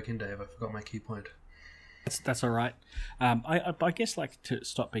 to come back in, Dave. I forgot my key point. That's all right. I guess, like, to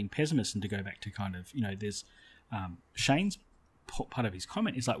stop being pessimist and to go back to kind of, you know, there's Shane's part of his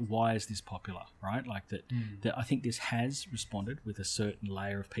comment is like, why is this popular, right? Like that I think this has responded with a certain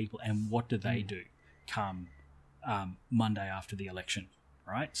layer of people, and what do they do come Monday after the election,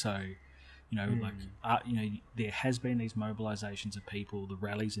 right? So, you know, like, you know, there has been these mobilisations of people. The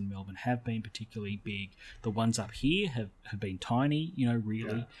rallies in Melbourne have been particularly big. The ones up here have been tiny, you know,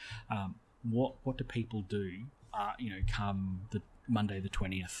 really. Yeah. What do people do, you know, come the Monday the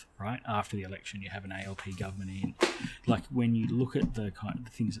 20th, right? After the election, you have an ALP government in. Like, when you look at the kind of the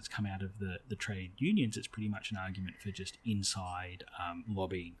things that's come out of the trade unions, it's pretty much an argument for just inside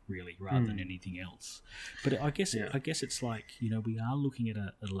lobbying, really, rather than anything else. But I guess it's like, you know, we are looking at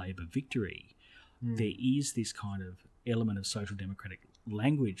a Labor victory. There is this kind of element of social democratic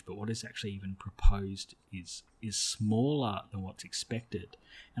language, but what is actually even proposed is smaller than what's expected,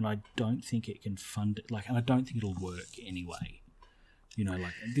 and I don't think it can fund it. Like, and I don't think it'll work anyway. You know,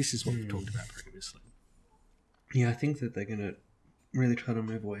 like, this is what we've talked about previously. Yeah, I think that they're going to really try to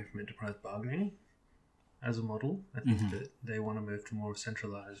move away from enterprise bargaining as a model. I think that they want to move to more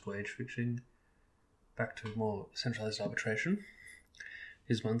centralised wage fixing, back to more centralised arbitration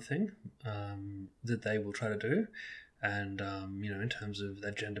is one thing that they will try to do. And, you know, in terms of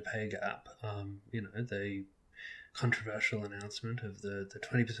that gender pay gap, you know, the controversial announcement of the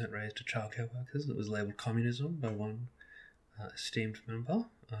 20% raise to childcare workers that was labelled communism by one esteemed member.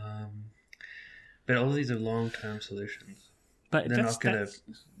 But all of these are long-term solutions. But they're not going to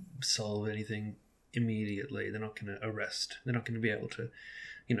solve anything immediately. They're not going to arrest. They're not going to be able to,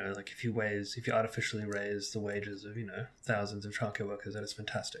 you know, like if you artificially raise the wages of, you know, thousands of childcare workers, that is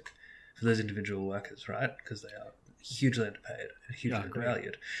fantastic for those individual workers, right? Because they are hugely underpaid and hugely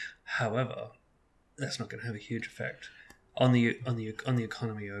undervalued. However, that's not going to have a huge effect on the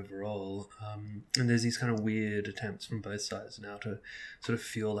economy overall. And there's these kind of weird attempts from both sides now to sort of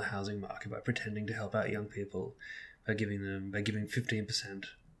fuel the housing market by pretending to help out young people by giving 15%.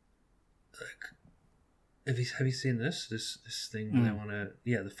 Like, have you seen this thing where they want to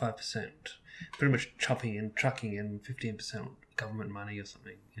the 5%, pretty much chucking in 15% government money or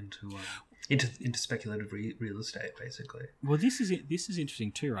something into into speculative real estate, basically. Well, this is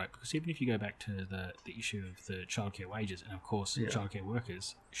interesting too, right? Because even if you go back to the issue of the childcare wages, and of course, childcare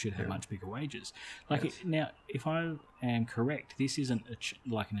workers should have much bigger wages. Like now, if I am correct, this isn't a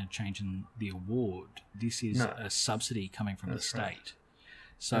change in the award. This is a subsidy coming from the state. Right.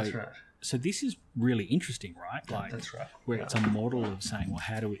 So That's right. So this is really interesting, right? Like, that's right. Where it's a model of saying, well,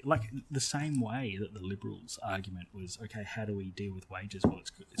 how do we, like the same way that the Liberals' argument was, okay, how do we deal with wages? Well,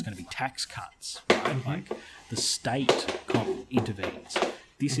 it's going to be tax cuts, right? Like the state intervenes.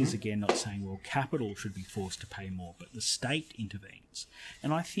 This is again not saying, well, capital should be forced to pay more, but the state intervenes.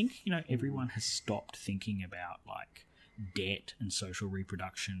 And I think, everyone has stopped thinking about like debt and social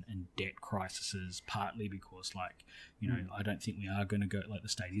reproduction and debt crises, partly because I don't think we are going to go, like the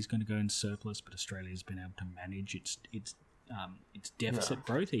state is going to go in surplus, but Australia's been able to manage its deficit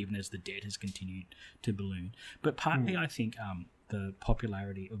growth even as the debt has continued to balloon. But partly I think the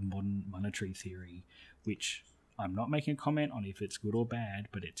popularity of modern monetary theory, which I'm not making a comment on if it's good or bad,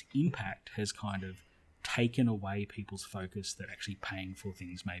 but its impact has kind of taken away people's focus that actually paying for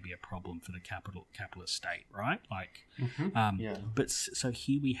things may be a problem for the capitalist state, right? Like, but so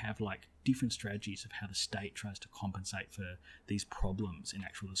here we have like different strategies of how the state tries to compensate for these problems in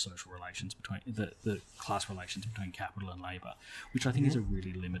the social relations between the class relations between capital and labour, which I think is a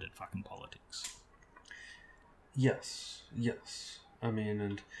really limited fucking politics. Yes. I mean,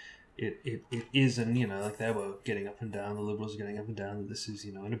 and it is, and like they were getting up and down, the Liberals are getting up and down, that this is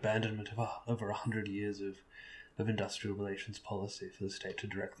an abandonment of over 100 years of industrial relations policy for the state to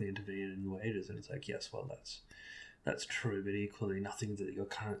directly intervene in wages. And it's like, yes, well, that's true, but equally nothing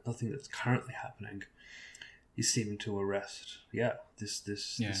that's currently happening is seeming to arrest this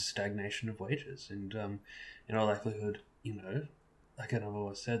stagnation of wages. And in all likelihood, like I've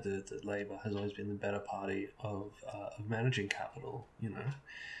always said, that Labor has always been the better party of managing capital.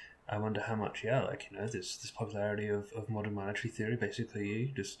 I wonder how much, this popularity of modern monetary theory,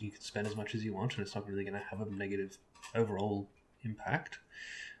 basically you can spend as much as you want and it's not really going to have a negative overall impact.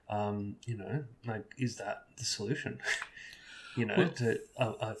 Is that the solution? To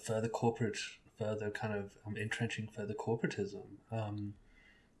a further kind of entrenching further corporatism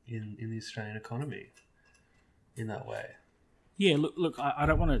in the Australian economy in that way. Yeah, look. I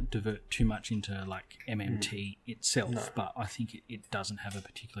don't want to divert too much into like MMT itself, but I think it doesn't have a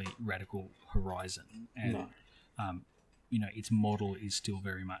particularly radical horizon, and its model is still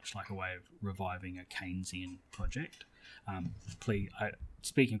very much like a way of reviving a Keynesian project.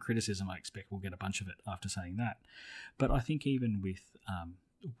 Speaking of criticism, I expect we'll get a bunch of it after saying that, but I think even with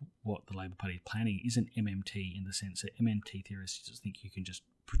what the Labor Party is planning isn't MMT in the sense that MMT theorists just think you can just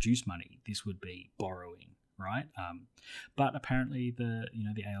produce money. This would be borrowing. Right, but apparently the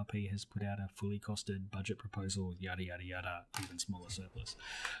ALP has put out a fully costed budget proposal, yada yada yada, even smaller surplus,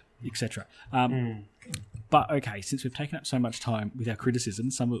 etc. But okay, since we've taken up so much time with our criticism,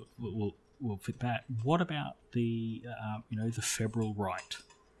 some of it will fit that. What about the the federal right?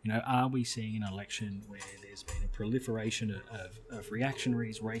 Are we seeing an election where there's been a proliferation of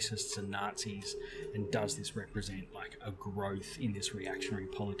reactionaries, racists and Nazis, and does this represent like a growth in this reactionary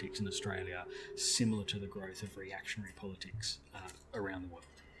politics in Australia similar to the growth of reactionary politics around the world?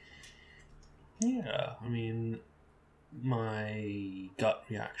 Yeah, I mean, my gut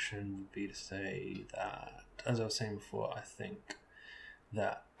reaction would be to say that, as I was saying before, I think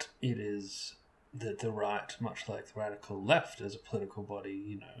that it is that the right, much like the radical left as a political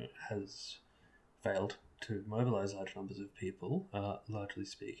body, has failed to mobilise large numbers of people, largely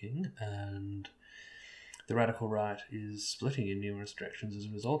speaking, and the radical right is splitting in numerous directions as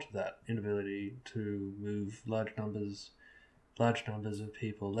a result of that inability to move large numbers of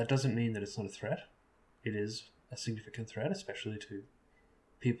people. That doesn't mean that it's not a threat. It is a significant threat, especially to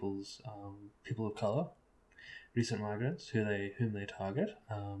people of colour, recent migrants whom they target.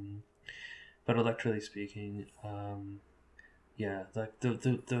 But electorally speaking, like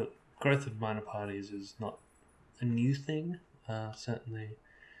the growth of minor parties is not a new thing. Certainly,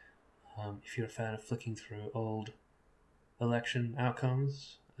 if you're a fan of flicking through old election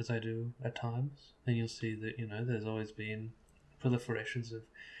outcomes, as I do at times, then you'll see that there's always been proliferations of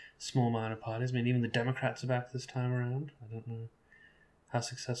small minor parties. I mean, even the Democrats are back this time around. I don't know how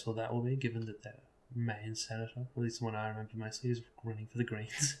successful that will be, given that their main senator, at least the one I remember mostly, is running for the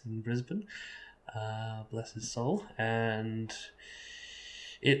Greens in Brisbane. Bless his soul. And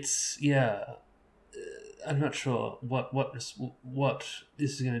it's, I'm not sure what this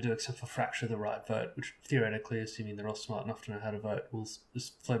is going to do except for fracture the right vote, which theoretically, assuming they're all smart enough to know how to vote, will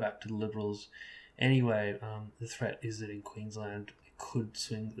just flow back to the Liberals. Anyway, the threat is that in Queensland it could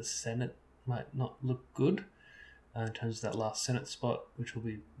swing the Senate, might not look good in terms of that last Senate spot, which will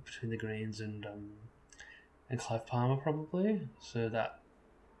be between the Greens and Clive Palmer probably. So that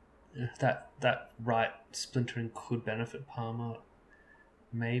right splintering could benefit Palmer,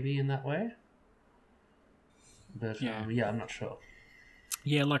 maybe in that way. But Yeah. I'm not sure.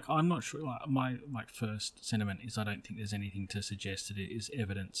 Yeah, like I'm not sure. Like, my first sentiment is I don't think there's anything to suggest that it is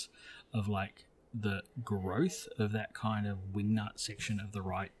evidence of like the growth of that kind of wingnut section of the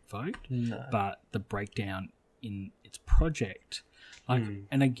right vote, No. but the breakdown in its project. Like,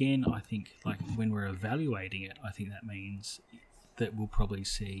 and again, I think like when we're evaluating it, I think that means that we'll probably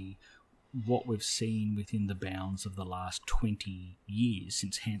see what we've seen within the bounds of the last 20 years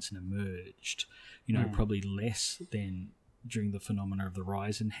since Hanson emerged. You know, probably less than during the phenomena of the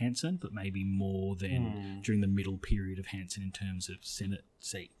rise in Hanson, but maybe more than during the middle period of Hanson in terms of Senate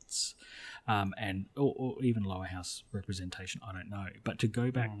seats, and or even lower house representation. I don't know. But to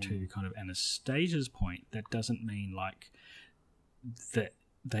go back to kind of Anastasia's point, that doesn't mean like that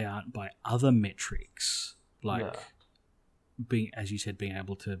they aren't by other metrics, like being, as you said, being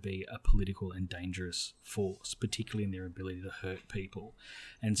able to be a political and dangerous force, particularly in their ability to hurt people.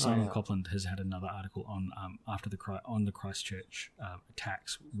 And Simon Copland has had another article on after the Christchurch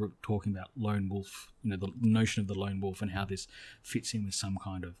attacks, talking about lone wolf, you know, the notion of the lone wolf and how this fits in with some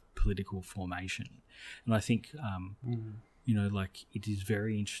kind of political formation. And I think you know, like it is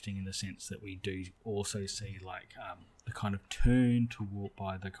very interesting in the sense that we do also see like the kind of turn toward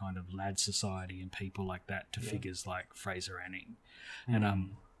by the kind of lad society and people like that to figures like Fraser Anning,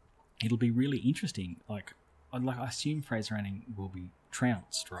 and it'll be really interesting. Like I assume Fraser Anning will be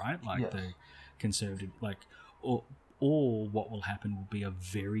trounced, right? Like the Conservative, like or what will happen will be a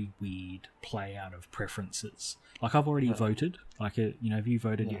very weird play out of preferences. Like I've already voted. Like you know, have you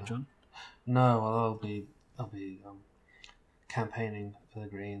voted yet, John? No, well, I'll be campaigning for the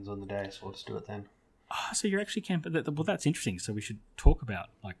Greens on the day, so I'll just do it then. Oh, so you're actually campaigning. Well, that's interesting. So we should talk about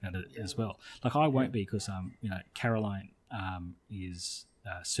like that as well. Like I won't be because you know, Caroline is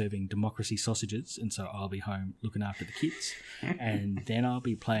serving democracy sausages, and so I'll be home looking after the kids, and then I'll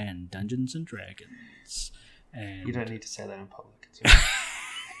be playing Dungeons and Dragons. And you don't need to say that in public. It's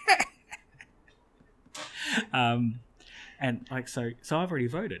and like so I've already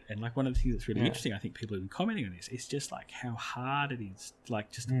voted, and like one of the things that's really interesting, I think people have been commenting on this, is just like how hard it is,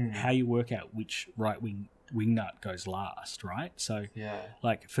 like just how you work out which right wing nut goes last, right? So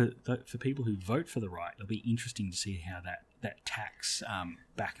like for people who vote for the right, it'll be interesting to see how that tacks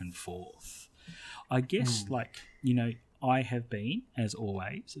back and forth. I guess like, you know, I have been, as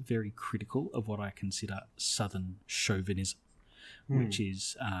always, very critical of what I consider Southern chauvinism, which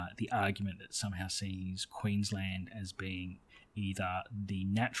is the argument that somehow sees Queensland as being either the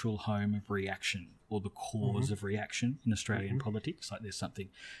natural home of reaction or the cause of reaction in Australian politics. Like there's something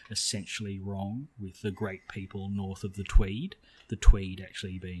essentially wrong with the great people north of the Tweed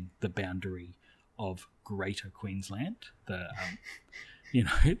actually being the boundary of Greater Queensland. You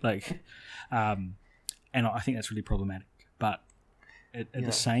know, like, and I think that's really problematic. But at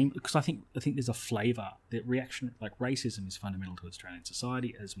the same, because I think there's a flavour that reaction, like racism is fundamental to Australian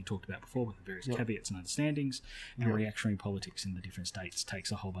society, as we talked about before, with the various caveats and understandings, and reactionary politics in the different states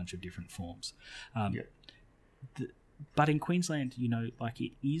takes a whole bunch of different forms. But in Queensland, you know, like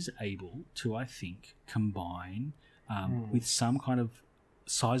it is able to, I think, combine with some kind of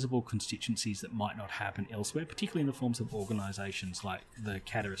sizable constituencies that might not happen elsewhere, particularly in the forms of organisations like the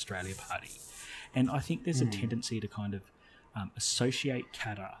Katter Australia Party. And I think there's a tendency to kind of associate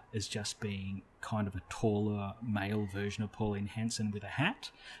Katter as just being kind of a taller male version of Pauline Hanson with a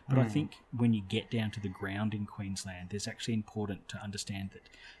hat. But I think when you get down to the ground in Queensland, there's actually important to understand that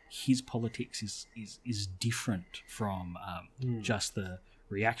his politics is different from just the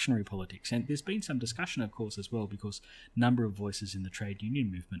reactionary politics. And there's been some discussion, of course, as well, because a number of voices in the trade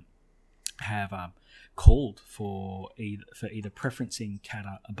union movement have called for either preferencing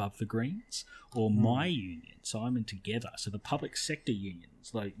Katter above the Greens or my union, Simon Together. So the public sector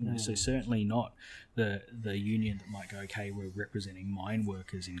unions, like you know, so certainly not the union that might go, okay, we're representing mine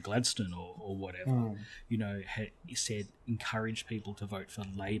workers in Gladstone or whatever. You know, said encourage people to vote for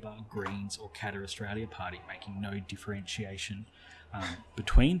Labor, Greens, or Katter Australia Party, making no differentiation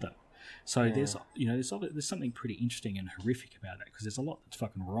between them. So there's something pretty interesting and horrific about that, because there's a lot that's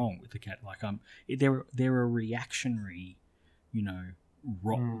fucking wrong with the cat. Like they're a reactionary, you know,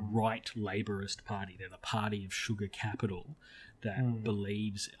 right labourist party. They're the party of sugar capital that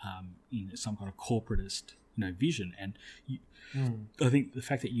believes in some kind of corporatist, you know, vision. And I think the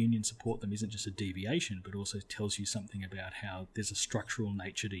fact that unions support them isn't just a deviation, but also tells you something about how there's a structural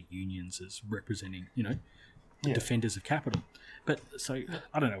nature to unions as representing, you know, Yeah. defenders of capital. But so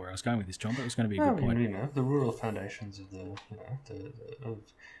I don't know where I was going with this, John, but it was going to be a I good mean, point. you know, the rural foundations of of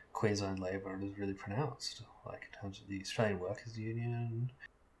Queensland Labor is really pronounced. Like in terms of the Australian Workers Union,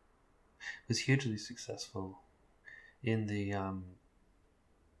 was hugely successful in the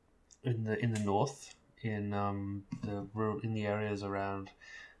north, in the areas around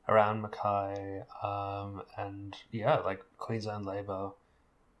Mackay, and yeah, like Queensland Labor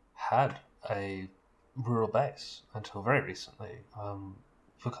had a rural base until very recently,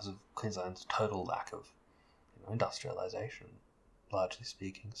 because of Queensland's total lack of industrialization, largely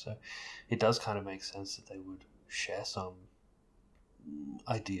speaking. So it does kind of make sense that they would share some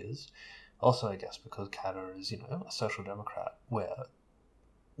ideas. Also, I guess because Katter is, a social democrat, where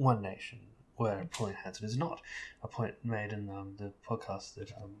One Nation, where Pauline Hanson is not. A point made in the podcast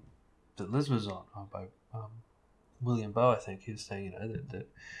that Liz was on by William Bowe, I think. He was saying, that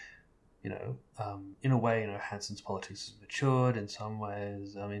in a way, Hanson's politics has matured in some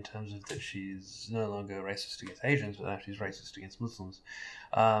ways, in terms of that she's no longer racist against Asians, but now she's racist against Muslims.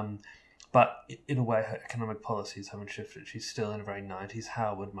 But in a way, her economic policies haven't shifted. She's still in a very 90s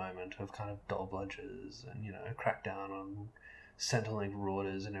Howard moment of kind of dole bludgers and, crack down on Centrelink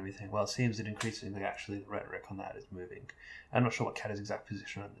orders and everything. Well, it seems that increasingly, actually, the rhetoric on that is moving. I'm not sure what Katter's exact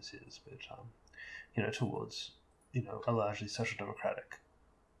position on this is, but, towards, a largely social democratic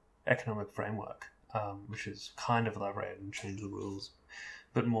economic framework, which is kind of elaborated and changed the rules,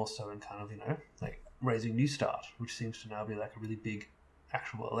 but more so in kind of, like raising New Start, which seems to now be like a really big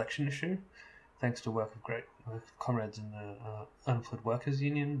actual election issue, thanks to work of comrades in the Unemployed Workers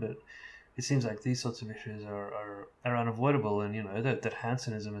Union. But it seems like these sorts of issues are unavoidable, and that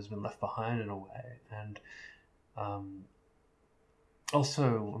Hansonism has been left behind in a way. And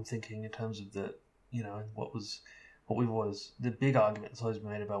also I'm thinking in terms of the big argument that's always been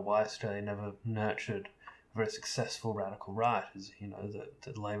made about why Australia never nurtured a very successful radical right is, that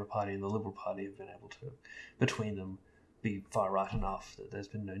the Labor Party and the Liberal Party have been able to, between them, be far right enough that there's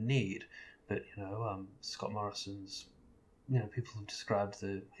been no need. But, Scott Morrison's, people have described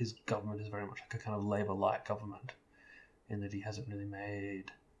his government as very much like a kind of Labor-like government, in that he hasn't really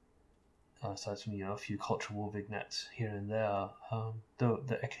made, aside from, a few culture war vignettes here and there,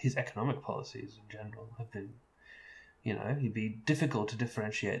 his economic policies in general have been, it'd be difficult to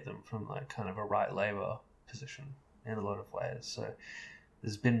differentiate them from like kind of a right Labor position in a lot of ways. So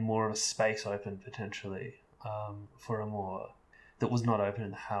there's been more of a space open potentially for a more that was not open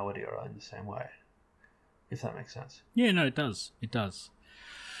in the Howard era in the same way, if that makes sense. Yeah, no, it does. It does.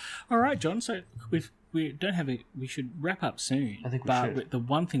 All right, John. So we don't have we should wrap up soon. I think we but should. The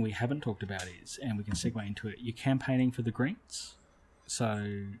one thing we haven't talked about is, and we can segue into it, you're campaigning for the Greens.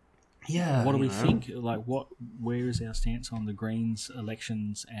 So yeah, what do we think? Like, where is our stance on the Greens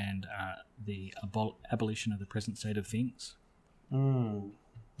elections and the abolition of the present state of things? I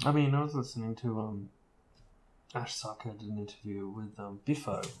mean, I was listening to Ash Sarkar did an interview with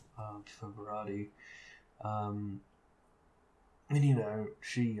Biffo Barati, and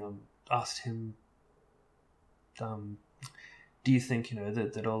she asked him, do you think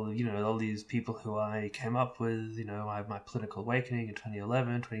that all these people who I came up with, I have my political awakening in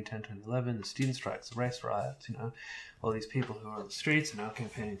 2010, 2011, the student strikes, the race riots, all these people who are on the streets and now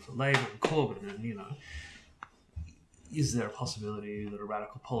campaigning for Labor and Corbyn, and is there a possibility that a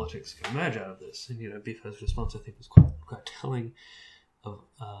radical politics can emerge out of this? And Biffo's response, I think, was quite telling.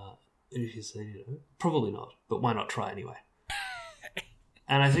 He said, probably not, but why not try anyway?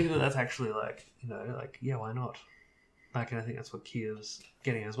 And I think that's actually yeah, why not? Like, and I think that's what Kia's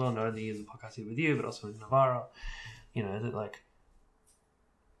getting as well, not only in the podcast here with you, but also with Navarro. That like,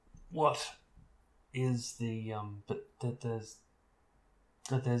 what is the but that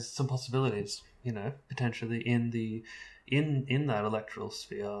there's some possibilities, potentially in that electoral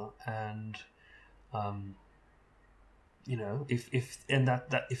sphere, and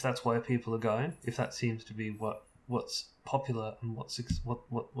if that's where people are going, if that seems to be what's popular and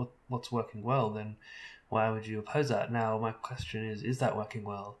what's working well, then why would you oppose that? Now, my question is that working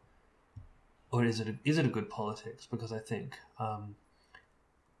well, or is it a good politics? Because I think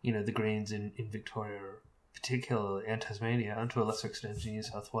the Greens in Victoria, particularly, and Tasmania, and to a lesser extent in New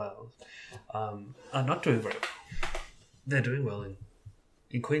South Wales, are not doing very well. They're doing well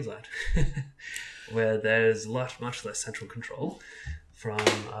in Queensland, where there's much less central control from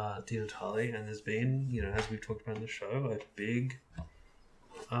Di Natale, and there's been, as we've talked about in the show, a big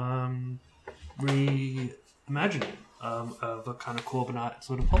reimagining of a kind of Corbynite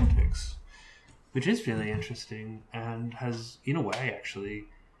sort of politics, which is really interesting and has, in a way, actually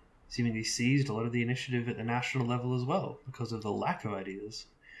seemingly seized a lot of the initiative at the national level as well, because of the lack of ideas.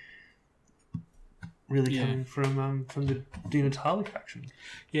 really Yeah. coming from the Di Natale faction.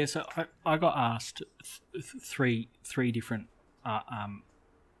 Yeah, so I got asked three different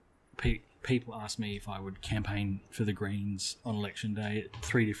people asked me if I would campaign for the Greens on election day at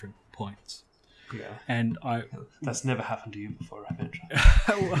 3 different points, Yeah, and that's never happened to you before, I venture.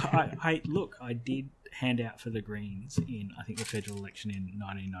 I did hand out for the Greens in, I think, the federal election in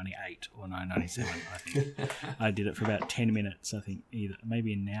 1998 or 1997. I think I did it for about 10 minutes. I think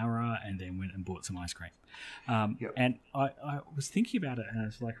maybe in Nowra, and then went and bought some ice cream. Yep. And I was thinking about it, and I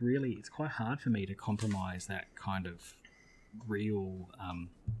was like, really, it's quite hard for me to compromise that kind of real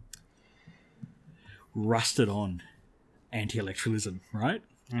rusted on anti-electoralism, right?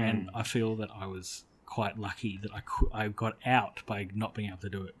 And I feel that I was quite lucky that I got out by not being able to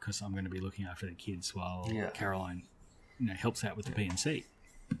do it, because I'm going to be looking after the kids while Caroline, helps out with the PNC.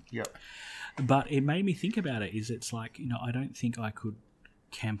 Yep. But it made me think about it. It's like, I don't think I could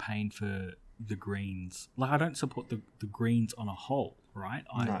campaign for the Greens. Like, I don't support the Greens on a whole, right?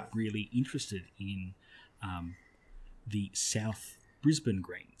 I'm really interested in the South Brisbane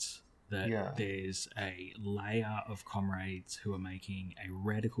Greens. That there's a layer of comrades who are making a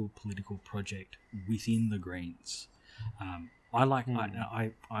radical political project within the Greens. I'm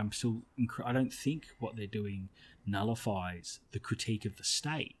still. I don't think what they're doing nullifies the critique of the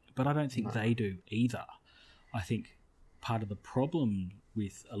state, but I don't think they do either. I think part of the problem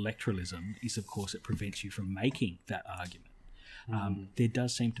with electoralism is, of course, it prevents you from making that argument. There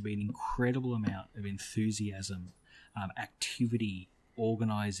does seem to be an incredible amount of enthusiasm, activity,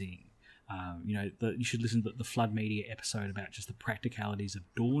 organising. You should listen to the Flood Media episode about just the practicalities of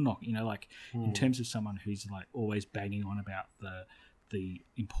door knocking. In terms of someone who's like always banging on about the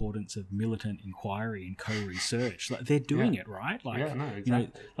importance of militant inquiry and co-research, like they're doing it right.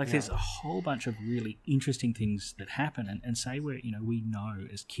 Exactly. There's a whole bunch of really interesting things that happen, and say we know,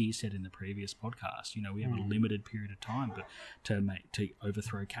 as Keir said in the previous podcast, we have a limited period of time, but to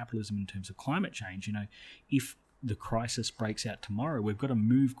overthrow capitalism in terms of climate change, if the crisis breaks out tomorrow, we've got to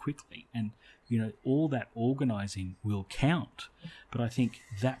move quickly, and all that organising will count. But I think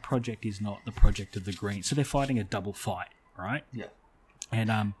that project is not the project of the Greens, so they're fighting a double fight, right? Yeah.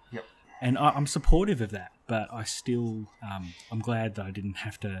 And and I'm supportive of that, but I still I'm glad that I didn't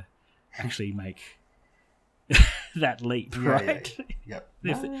have to actually make that leap, right?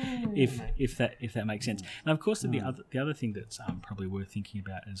 If that makes sense. And of course, the other thing that's probably worth thinking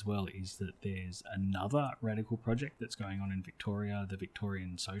about as well is that there's another radical project that's going on in Victoria, the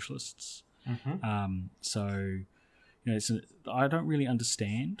Victorian Socialists. I don't really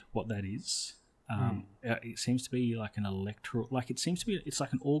understand what that is. It seems to be like an electoral, it's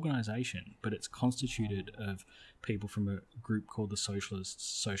like an organisation, but it's constituted of people from a group called the Socialists,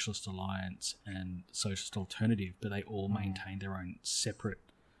 Socialist Alliance, and Socialist Alternative, but they all maintain their own separate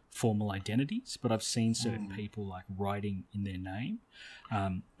formal identities. But I've seen certain people like writing in their name.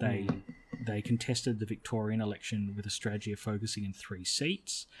 They contested the Victorian election with a strategy of focusing in 3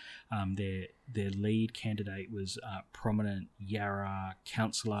 seats. Their lead candidate was prominent Yarra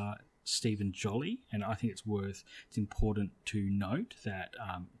councillor Stephen Jolly, and I think it's important to note that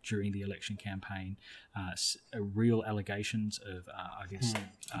during the election campaign, real allegations of,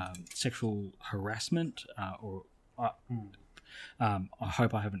 sexual harassment I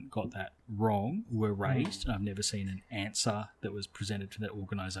hope I haven't got that wrong, were raised. I've never seen an answer that was presented to that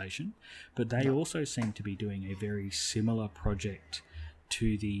organisation, but they also seem to be doing a very similar project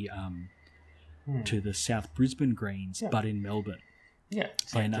to the South Brisbane Greens, but in Melbourne. Yeah,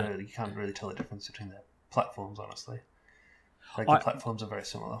 it's like you can't really tell the difference between the platforms, honestly. The platforms are very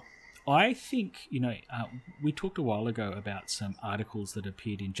similar. I think, we talked a while ago about some articles that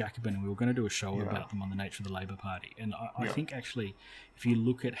appeared in Jacobin, and we were going to do a show about them on the nature of the Labor Party. And I think, actually, if you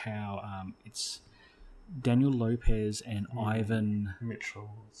look at how it's Daniel Lopez and Ivan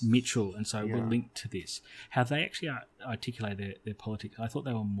Mitchell, and so we're linked to this, how they actually articulate their politics. I thought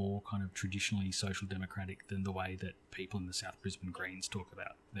they were more kind of traditionally social democratic than the way that people in the South Brisbane Greens talk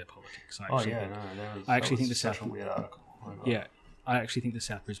about their politics. I actually think the South. Weird article. I actually think the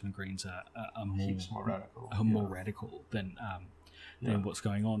South Brisbane Greens are more radical than what's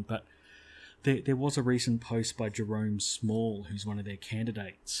going on. But there was a recent post by Jerome Small, who's one of their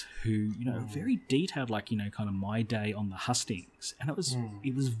candidates, who very detailed, kind of my day on the hustings, and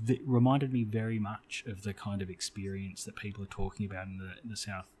it reminded me very much of the kind of experience that people are talking about in the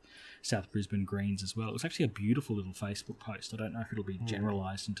South Brisbane Greens as well. It was actually a beautiful little Facebook post. I don't know if it'll be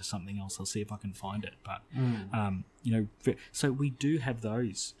generalised into something else. I'll see if I can find it. But so we do have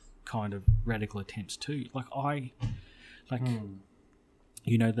those kind of radical attempts too.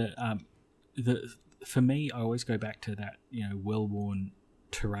 For me, I always go back to that, well-worn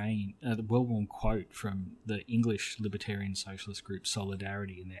terrain, the well-worn quote from the English libertarian socialist group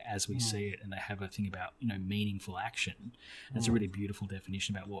Solidarity in there, As We See It, and they have a thing about, meaningful action. And it's a really beautiful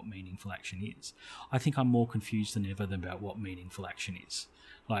definition about what meaningful action is. I think I'm more confused than ever about what meaningful action is.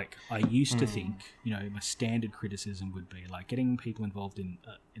 Like, I used to think, my standard criticism would be like getting people involved in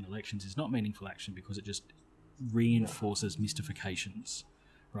elections is not meaningful action because it just reinforces mystifications,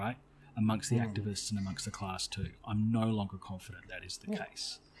 right? Amongst the activists and amongst the class too. I'm no longer confident that is the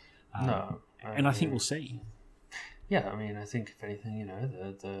case. And I think we'll see. Yeah, I mean, I think if anything,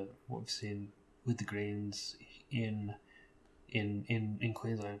 the what we've seen with the Greens in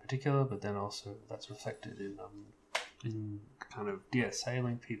Queensland in particular, but then also that's reflected in kind of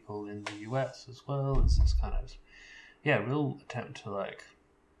de-assailing people in the US as well. It's this kind of real attempt to like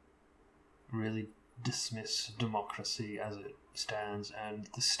really dismiss democracy as it stands and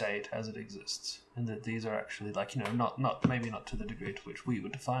the state as it exists, and that these are actually like not maybe not to the degree to which we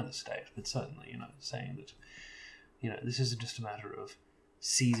would define the state, but certainly saying that this isn't just a matter of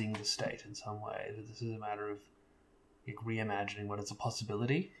seizing the state in some way, that this is a matter of like reimagining what is a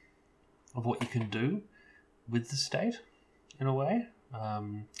possibility of what you can do with the state in a way.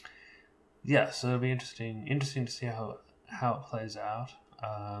 So it'll be interesting to see how it plays out.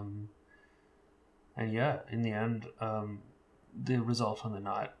 And in the end, the result on the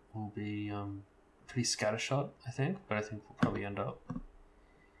night will be pretty scattershot, I think. But I think we'll probably end up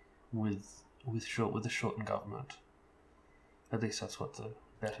with a shortened government. At least that's what the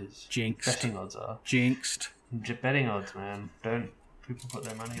bet is. Jinxed. Betting odds are. Jinxed. Betting odds, man. Don't people put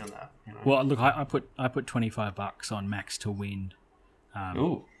their money on that? Well, look, I put $25 on Max to win.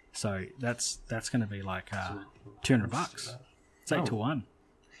 Ooh. So that's going to be like $200. It's 8-1.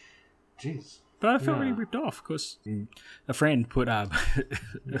 Jeez. But I felt really ripped off because a friend put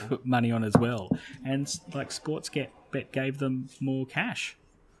money on as well, and like Sportsbet gave them more cash,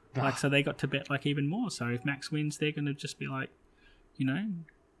 so they got to bet like even more. So if Max wins, they're going to just be like,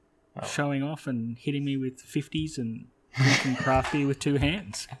 showing off and hitting me with 50s and drinking craft beer with two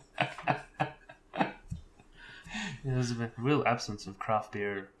hands. There's a real absence of craft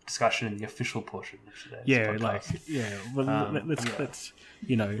beer discussion in the official portion of today's podcast. Let's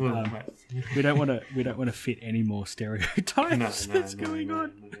we don't want to fit any more stereotypes that's going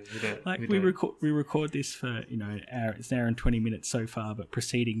on. We record this for it's an hour and 20 minutes so far, but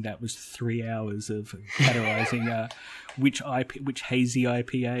preceding that was 3 hours of categorizing which hazy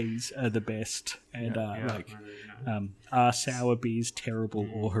IPAs are the best, and are sour beers terrible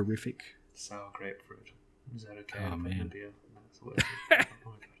or horrific? Sour grapefruit. Is that okay? Oh, man. Oh my God.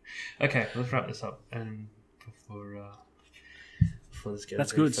 Okay, let's wrap this up. And before this gets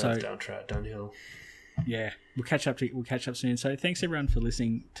that's good. So downhill. Yeah, we'll catch up soon. So thanks everyone for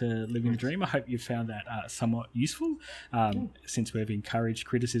listening to Living the Dream. I hope you found that somewhat useful. Since we've encouraged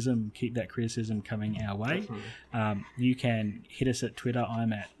criticism, keep that criticism coming our way. You can hit us at Twitter.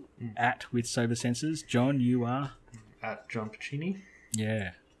 I'm at with Sober Senses. John, you are at John Pacini.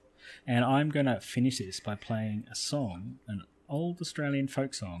 Yeah. And I'm going to finish this by playing a song, an old Australian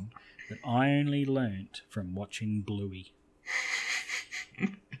folk song that I only learnt from watching Bluey.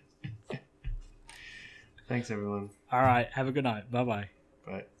 Thanks, everyone. All right. Have a good night. Bye-bye.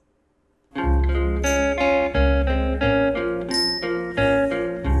 Bye.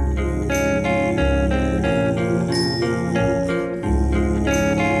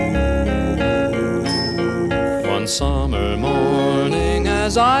 One summer morning,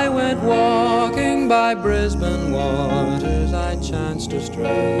 as I went walking by Brisbane waters, I chanced to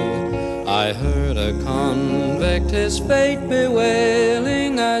stray. I heard a convict his fate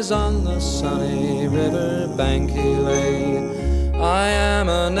bewailing, as on the sunny river bank he lay. I am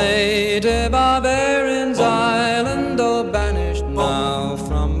a native of Erin's Island, though banished now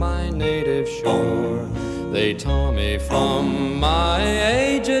from my native shore. They tore me from my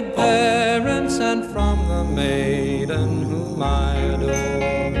aged parents and from the maiden whom I adore.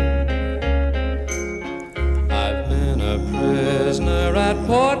 I've been a prisoner at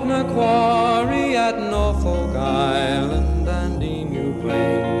Port Macquarie, at Norfolk Island and Emu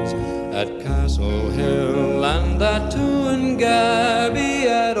Plains, at Castle Hill and at Tuangabi,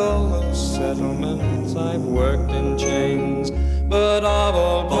 at all those settlements I've worked in chains. But of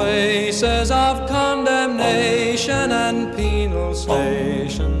all places of condemnation and penal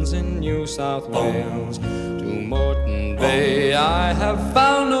stations in New South Wales, to Moreton Bay I have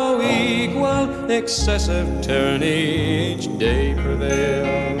found no equal. Excessive tyranny each day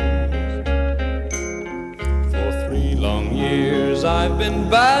prevails. For 3 long years I've been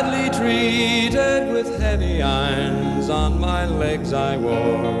badly treated, with heavy irons on my legs I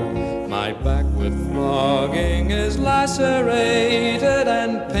wore. My back with flogging is lacerated, and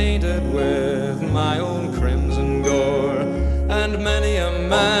painted with my own crimson gore. And many a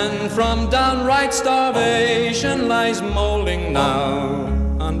man from downright starvation lies molding now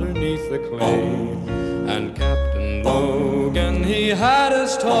underneath the clay. And Captain Logan, he had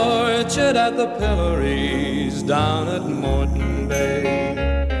us tortured at the pillories down at Moreton Bay.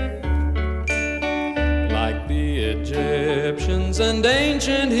 Like the Egyptians and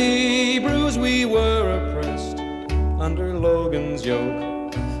ancient Hebrews, we were oppressed under Logan's yoke,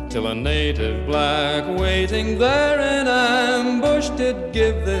 till a native black waiting there in ambush did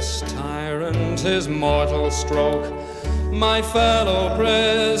give this tyrant his mortal stroke. My fellow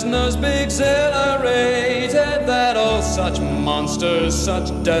prisoners be exhilarated that all such monsters such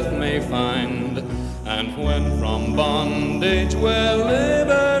death may find, and when from bondage we're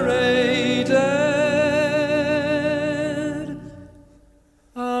liberated,